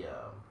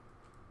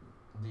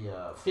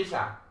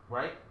fisheye,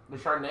 right? The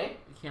Chardonnay.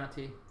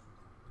 Chianti.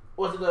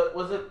 Was it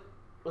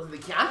the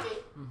Chianti?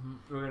 Mm-hmm.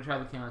 We're gonna try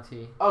the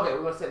Chianti. Okay,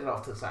 we're gonna set it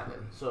off to the side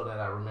then, so that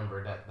I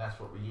remember that that's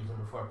what we're using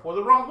before I pour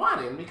the wrong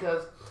wine in,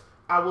 because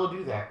I will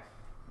do that.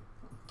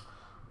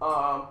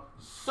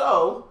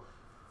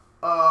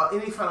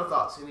 Any final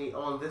thoughts? Any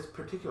on this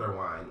particular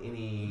wine?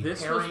 Any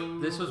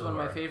pairings? This was one of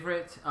my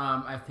favorites.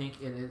 I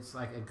think it is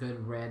like a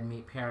good red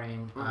meat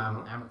pairing.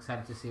 I'm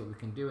excited to see what we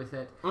can do with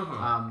it.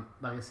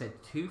 Like I said,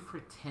 2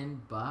 for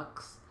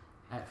 $10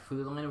 at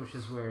Food Line, which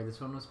is where this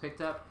one was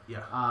picked up.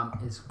 Yeah,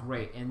 is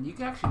great, and you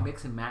can actually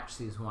mix and match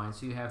these wines.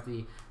 So you have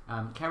the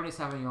Cabernet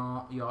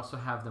Sauvignon. You also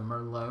have the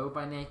Merlot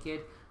by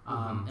Naked.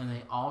 And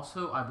they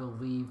also, I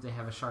believe, they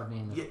have a Chardonnay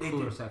in the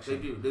cooler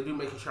section. They do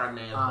make a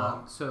Chardonnay as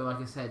well. So, like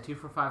I said, 2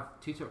 for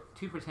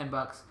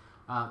 $10.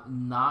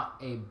 Not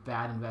a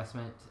bad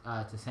investment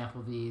to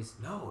sample these.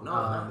 No,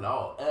 not at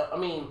all. I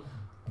mean,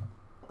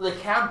 the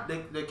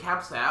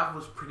Cab Sav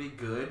was pretty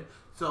good.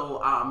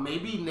 So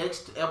maybe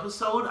next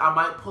episode I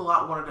might pull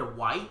out one of their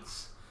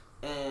whites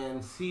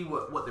and see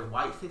what their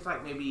whites taste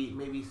like.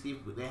 Maybe see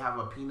if they have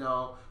a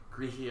Pinot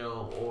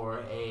Grigio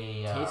or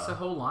a taste the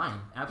whole line.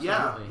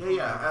 Absolutely.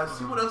 Yeah.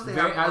 See what else they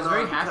have. I was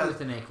very happy with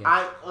the Naked.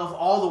 Of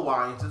all the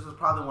wines, this was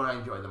probably the one I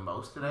enjoyed the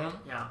most today.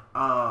 Yeah.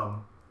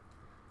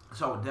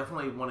 So I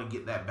definitely want to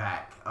get that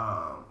back.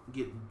 Go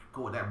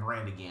with that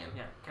brand again.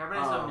 Yeah.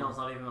 Cabernet Sauvignon is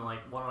not even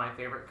like one of my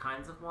favorite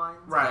kinds of wines.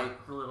 Right. I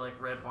really like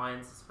red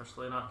wines,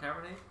 especially not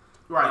Cabernet.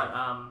 Right.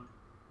 But,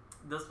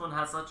 this one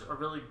has such a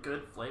really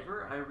good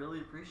flavor. I really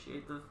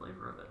appreciate the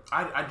flavor of it.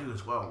 I do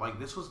as well. Like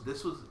this was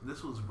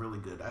really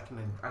good. I can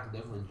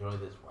definitely enjoy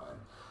this one.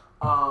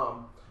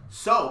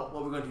 So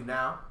what we're gonna do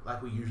now,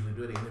 like we usually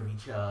do at the end of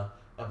each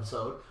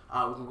episode,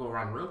 we're gonna go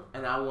around the room,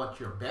 and I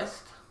want your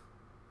best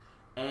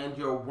and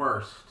your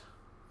worst.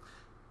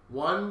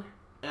 1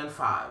 and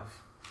 5.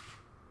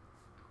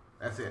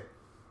 That's it.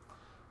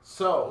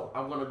 So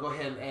I'm gonna go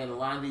ahead and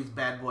line these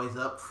bad boys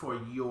up for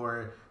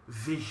your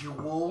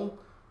visual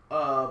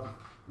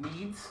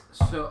needs.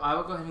 So I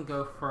will go ahead and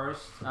go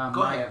first.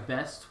 My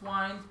best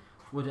wine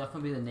would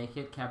definitely be the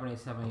Naked Cabernet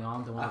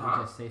Sauvignon, the one that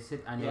we just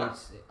tasted. I know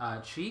it's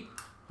cheap,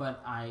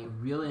 but I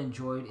really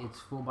enjoyed its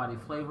full body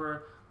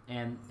flavor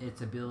and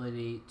its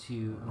ability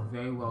to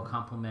very well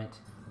complement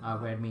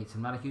red meats.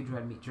 I'm not a huge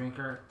red meat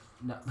drinker.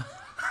 No.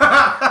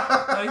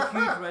 Not a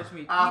huge red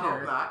meat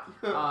eater.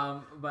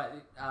 But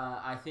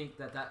I think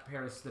that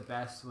pairs the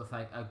best with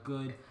like a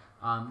good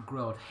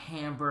grilled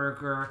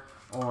hamburger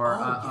or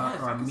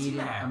a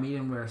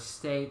medium rare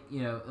steak,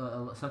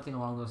 something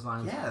along those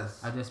lines.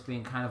 Yes. Just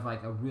being kind of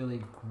like a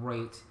really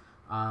great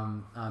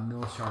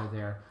meal starter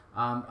there.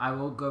 I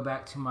will go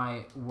back to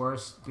my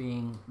worst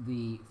being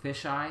the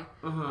fisheye.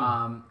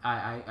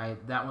 I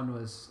that one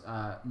was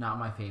not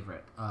my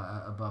favorite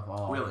above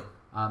all. Really?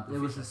 It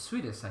was the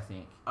sweetest, I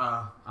think.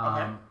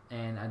 Okay.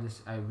 And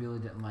I really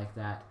didn't like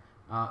that.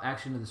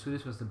 Actually, no, the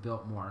sweetest was the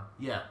Biltmore.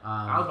 Yeah,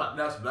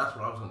 that's what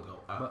I was gonna go.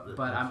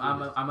 But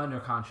I'm under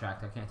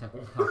contract. I can't talk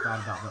bad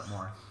about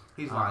Biltmore.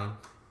 He's lying.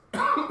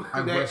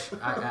 I wish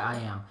I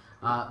am.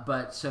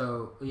 But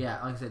so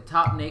yeah, like I said,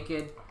 top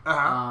Naked,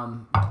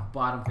 bottom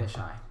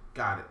fisheye.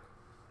 Got it.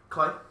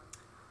 Clay.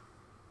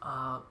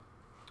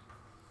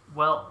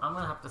 Well, I'm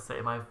gonna have to say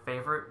my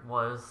favorite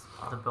was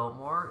the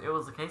Biltmore. It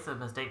was a case of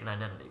mistaken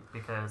identity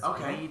because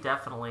we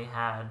definitely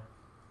had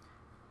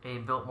a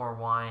Biltmore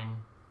wine.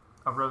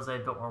 A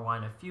rosé Biltmore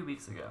wine a few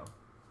weeks ago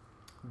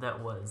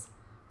that was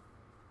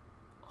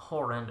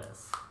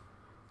horrendous.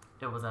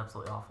 It was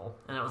absolutely awful.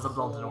 And it was a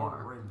Blanc de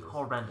Noir.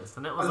 Horrendous.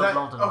 And it was a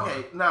Blanc de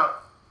Noir.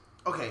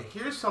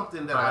 Here's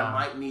something that I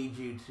might need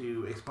you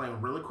to explain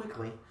really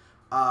quickly.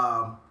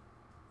 The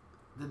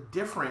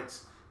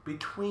difference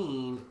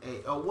between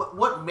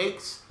what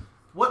makes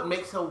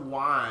a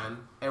wine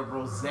a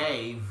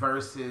rosé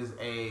versus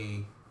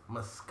a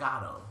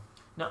Moscato?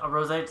 No, a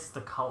rosé is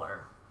the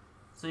color.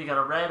 So you got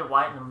a red, a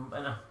white,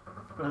 and a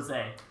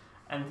rosé,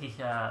 and the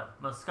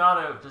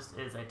Moscato just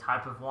is a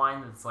type of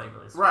wine that's like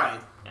really sweet.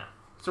 Right. Yeah.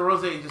 So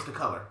rosé is just the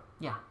color.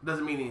 Yeah.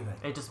 Doesn't mean anything.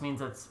 It just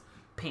means it's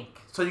pink.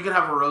 So you could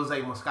have a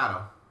rosé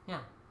Moscato. Yeah.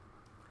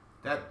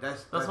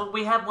 That's what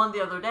we had one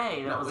the other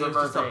day. That was a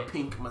rosé. Just a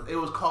pink. It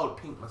was called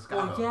pink Moscato.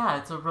 Well, yeah,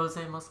 it's a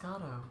rosé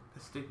Moscato.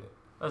 That's stupid.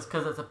 That's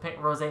because it's a pink.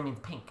 Rosé means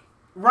pink.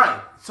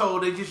 Right. So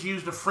they just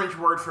used the French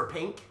word for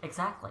pink?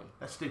 Exactly.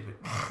 That's stupid.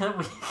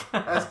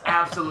 That's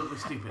absolutely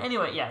stupid.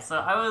 Anyway, yeah, so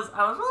I was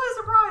really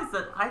surprised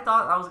that I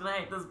thought I was going to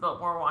hate this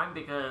Biltmore wine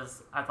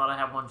because I thought I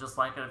had one just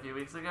like it a few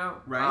weeks ago.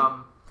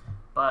 Right.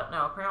 But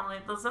no, apparently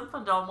the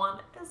Zinfandel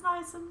one is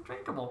nice and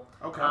drinkable.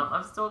 Okay.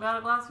 I've still got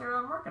a glass here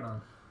I'm working on.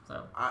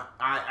 So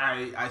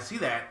I see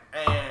that.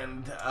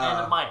 And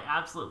my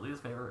absolute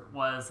least favorite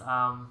was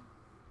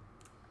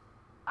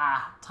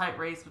tight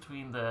race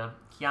between the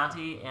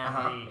Chianti and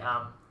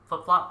the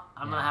Flip Flop.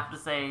 I'm gonna have to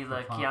say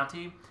the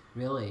Chianti.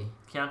 Really?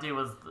 Chianti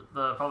was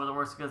the probably the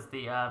worst because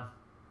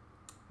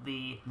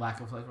the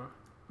lack of flavor.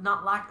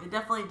 It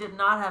definitely did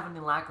not have any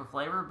lack of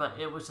flavor, but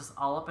it was just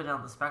all up and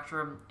down the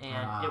spectrum,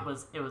 and it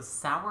was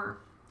sour.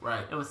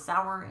 Right. It was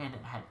sour, and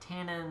it had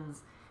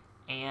tannins,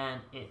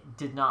 and it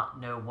did not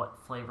know what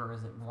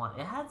flavors it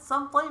wanted. It had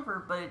some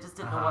flavor, but it just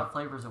didn't know what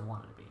flavors it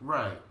wanted to be.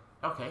 Right.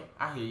 Okay,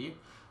 I hear you.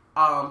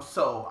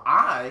 So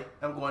I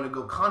am going to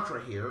go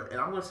contra here, and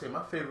I'm going to say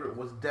my favorite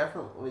was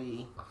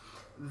definitely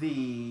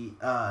the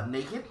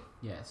Naked.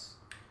 Yes.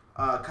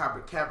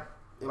 Cab Shaft.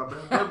 The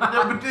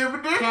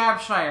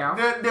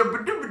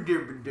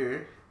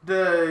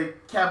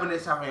Cabernet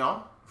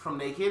Sauvignon from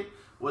Naked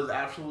was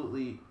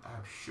absolutely,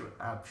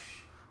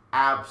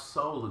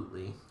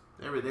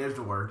 there's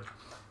the word,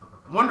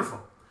 wonderful.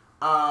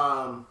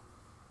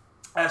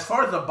 As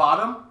far as the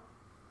bottom,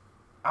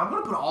 I'm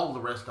gonna put all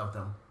the rest of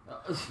them.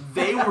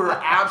 They were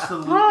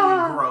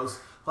absolutely gross.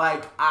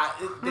 Like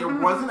there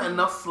wasn't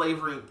enough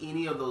flavor in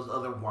any of those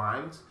other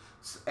wines.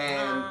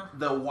 And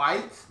the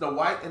white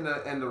and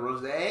the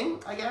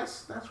rosé, I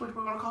guess that's what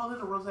we're gonna call it,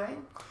 a rosé.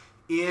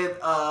 This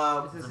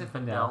is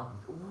Zinfandel.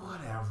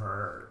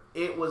 Whatever.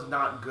 It was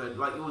not good.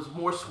 Like it was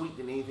more sweet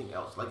than anything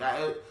else. Like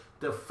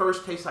the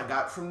first taste I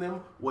got from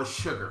them was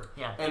sugar.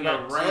 Yeah. And the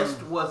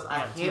rest was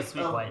a hint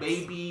of whites.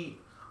 maybe.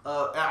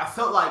 I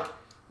felt like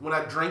when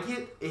I drank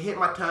it, it hit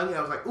my tongue, and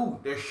I was like, "Ooh,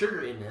 there's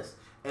sugar in this."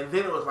 And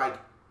then it was like,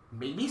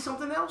 maybe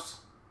something else.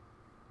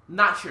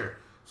 Not sure.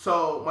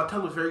 So my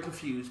tongue was very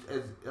confused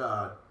as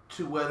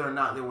to whether or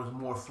not there was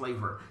more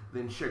flavor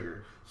than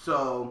sugar.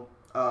 So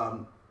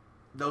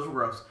those were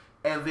gross.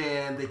 And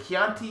then the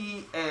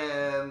Chianti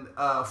and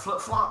Flip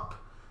Flop,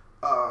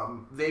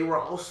 they were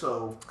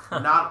also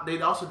not.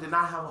 They also did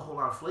not have a whole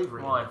lot of flavor.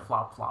 More like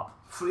flop flop.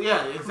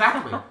 Yeah,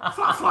 exactly.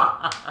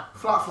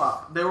 Flop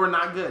flop. They were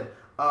not good.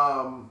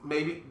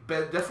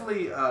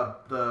 Definitely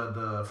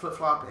the Flip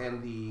Flop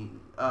and the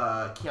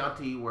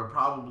Chianti were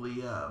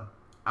probably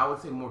I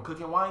would say more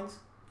cooking wines.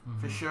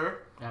 For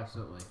sure.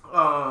 Absolutely.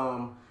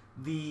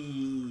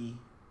 The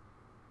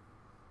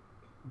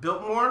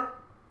Biltmore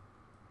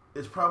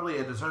is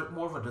probably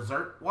more of a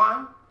dessert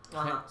wine.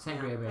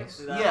 Sangria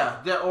based.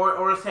 Yeah,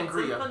 or a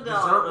sangria.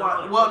 Dessert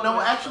wine. Well, no,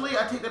 actually,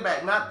 I take that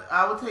back.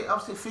 I would say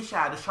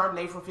Fisheye. The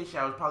Chardonnay from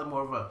Fisheye was probably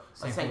more of a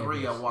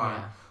sangria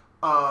wine.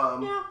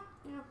 Yeah.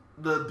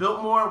 The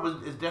Biltmore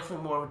is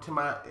definitely more of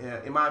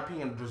in my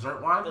opinion, a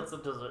dessert wine. That's a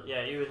dessert.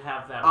 Yeah, you would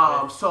have that.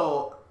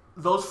 So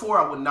those four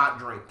I would not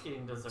drink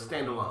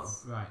standalone.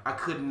 Right. I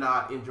could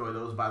not enjoy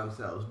those by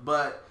themselves.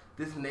 But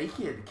this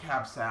Naked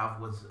Cab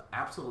Sauv was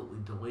absolutely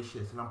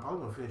delicious, and I'm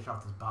probably gonna finish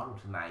off this bottle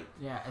tonight.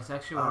 Yeah, it's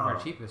actually one of our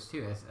cheapest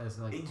too. As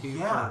like two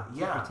for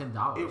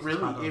 $10. It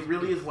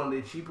really is one of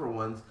the cheaper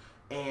ones,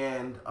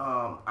 and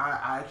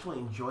I actually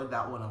enjoyed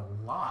that one a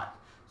lot.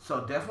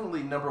 So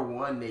definitely number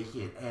 1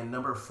 Naked, and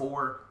number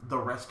 4 the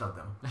rest of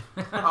them.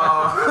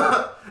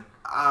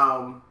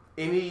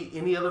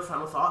 Any other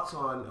final thoughts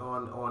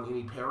on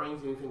any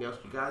pairings? Anything else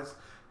you guys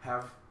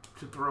have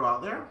to throw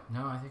out there?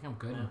 No, I think I'm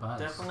good and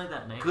buzzed. Definitely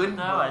that Naked. Good and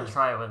though, buzzed. I'd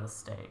try it with a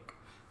steak.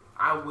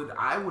 I would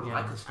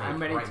like a steak. I'm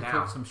ready right to now.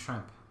 cook some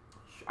shrimp.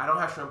 I don't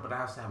have shrimp, but I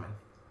have salmon.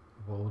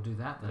 Well, we'll do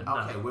that then.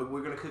 Okay,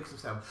 we're gonna cook some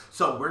salmon.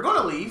 So we're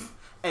gonna leave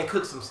and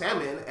cook some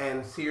salmon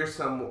and sear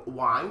some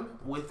wine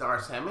with our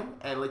salmon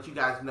and let you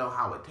guys know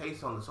how it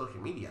tastes on the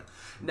social media.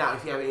 Now,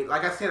 if you have any,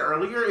 like I said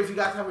earlier, if you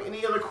guys have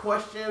any other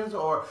questions,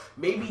 or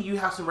maybe you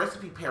have some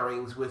recipe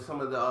pairings with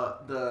some of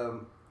the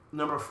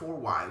number 4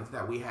 wines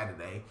that we had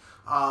today,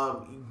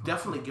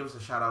 definitely give us a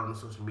shout out on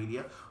social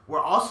media. We're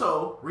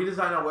also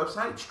redesigning our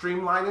website,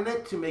 streamlining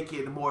it to make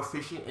it more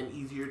efficient and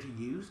easier to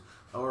use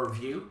or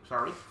view.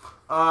 Sorry.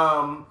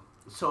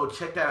 So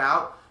check that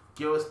out.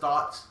 Give us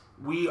thoughts.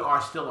 We are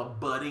still a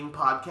budding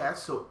podcast,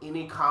 so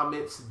any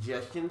comments,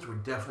 suggestions, we're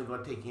definitely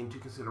going to take into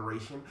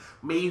consideration.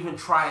 May even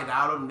try it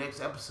out on the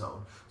next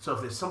episode. So if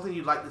there's something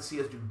you'd like to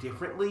see us do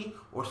differently,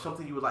 or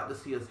something you would like to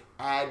see us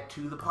add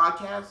to the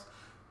podcast,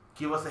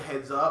 give us a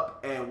heads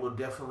up, and we'll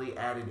definitely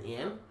add it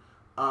in.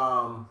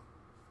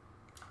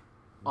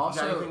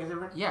 Also,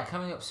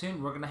 coming up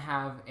soon, we're going to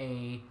have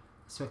a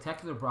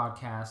spectacular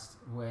broadcast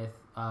with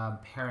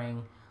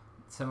pairing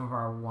some of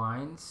our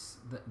wines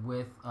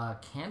with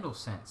candle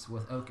scents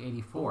with Oak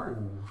 84.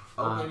 Ooh,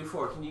 Oak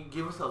 84. Can you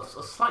give us a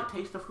slight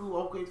taste of who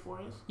Oak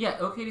 84 is? Yeah,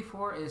 Oak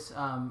 84 is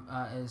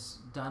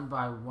done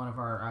by one of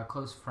our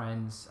close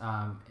friends,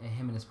 him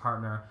and his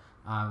partner,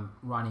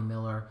 Ronnie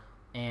Miller,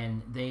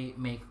 and they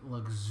make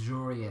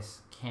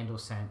luxurious candle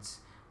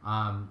scents.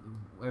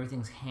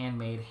 Everything's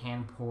handmade,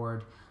 hand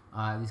poured.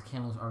 These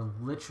candles are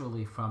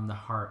literally from the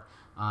heart.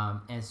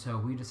 And so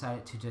we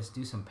decided to just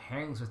do some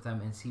pairings with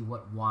them and see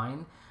what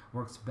wine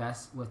works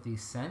best with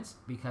these scents,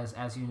 because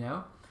as you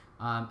know,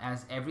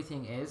 as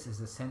everything is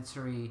a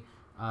sensory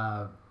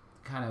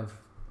kind of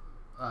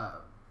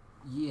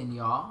yi and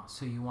yaw.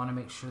 So you want to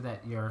make sure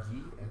that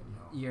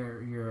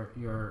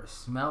you're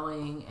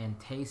smelling and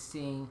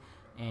tasting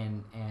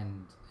and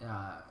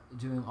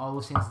doing all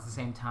those things at the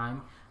same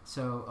time.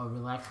 So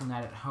relaxing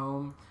that at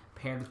home,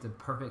 paired with the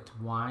perfect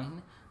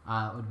wine,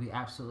 would be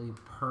absolutely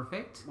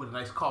perfect. With a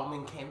nice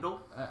calming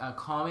candle. A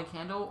calming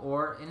candle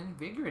or an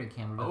invigorated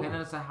candle,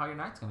 depending on how your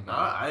night's going to go.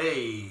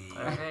 Hey.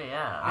 Okay,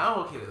 yeah. I'm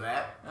okay with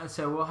that.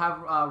 So we'll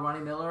have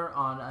Ronnie Miller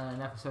on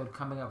an episode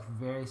coming up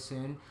very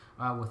soon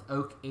with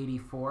Oak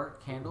 84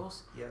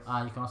 candles. Yes.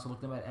 You can also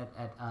look them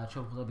at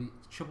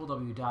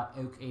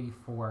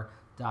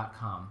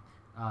www.oak84.com.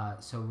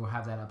 So we'll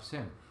have that up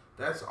soon.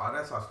 That's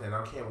outstanding.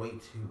 I can't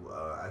wait to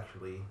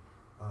actually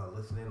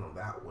listen in on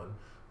that one.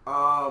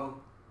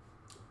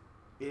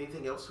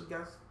 Anything else we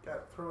guys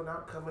got thrown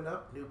out coming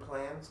up? New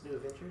plans, new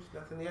adventures?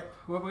 Nothing yet?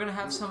 Well, we're gonna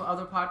have some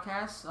other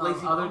podcasts,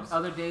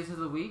 other days of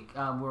the week.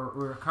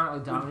 We're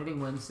currently dominating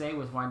Wednesday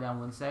with Wind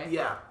Down Wednesday.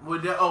 Yeah,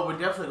 we're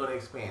definitely going to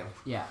expand.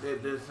 Yeah,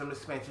 there's some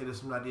expansion.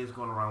 There's some ideas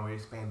going around. We're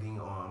expanding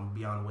on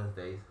beyond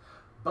Wednesdays.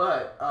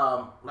 But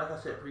like I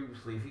said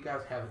previously, if you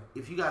guys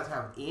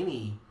have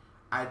any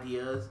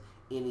ideas,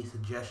 any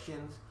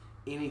suggestions,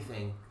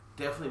 anything,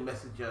 definitely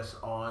message us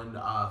on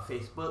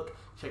Facebook.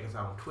 Check us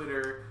out on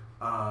Twitter.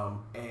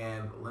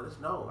 And let us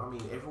know. I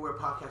mean, everywhere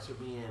podcasts are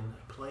being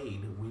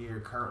played, we're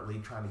currently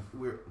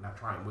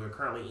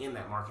in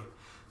that market.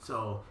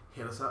 So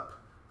hit us up,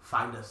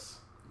 find us,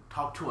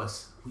 talk to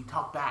us. We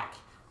talk back.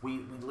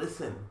 We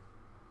listen.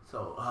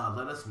 So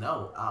let us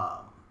know.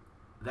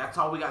 That's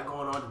all we got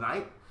going on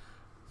tonight.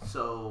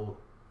 So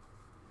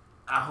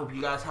I hope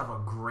you guys have a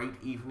great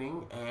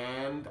evening,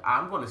 and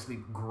I'm going to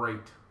sleep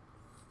great.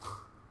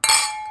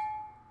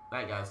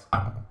 Night, guys.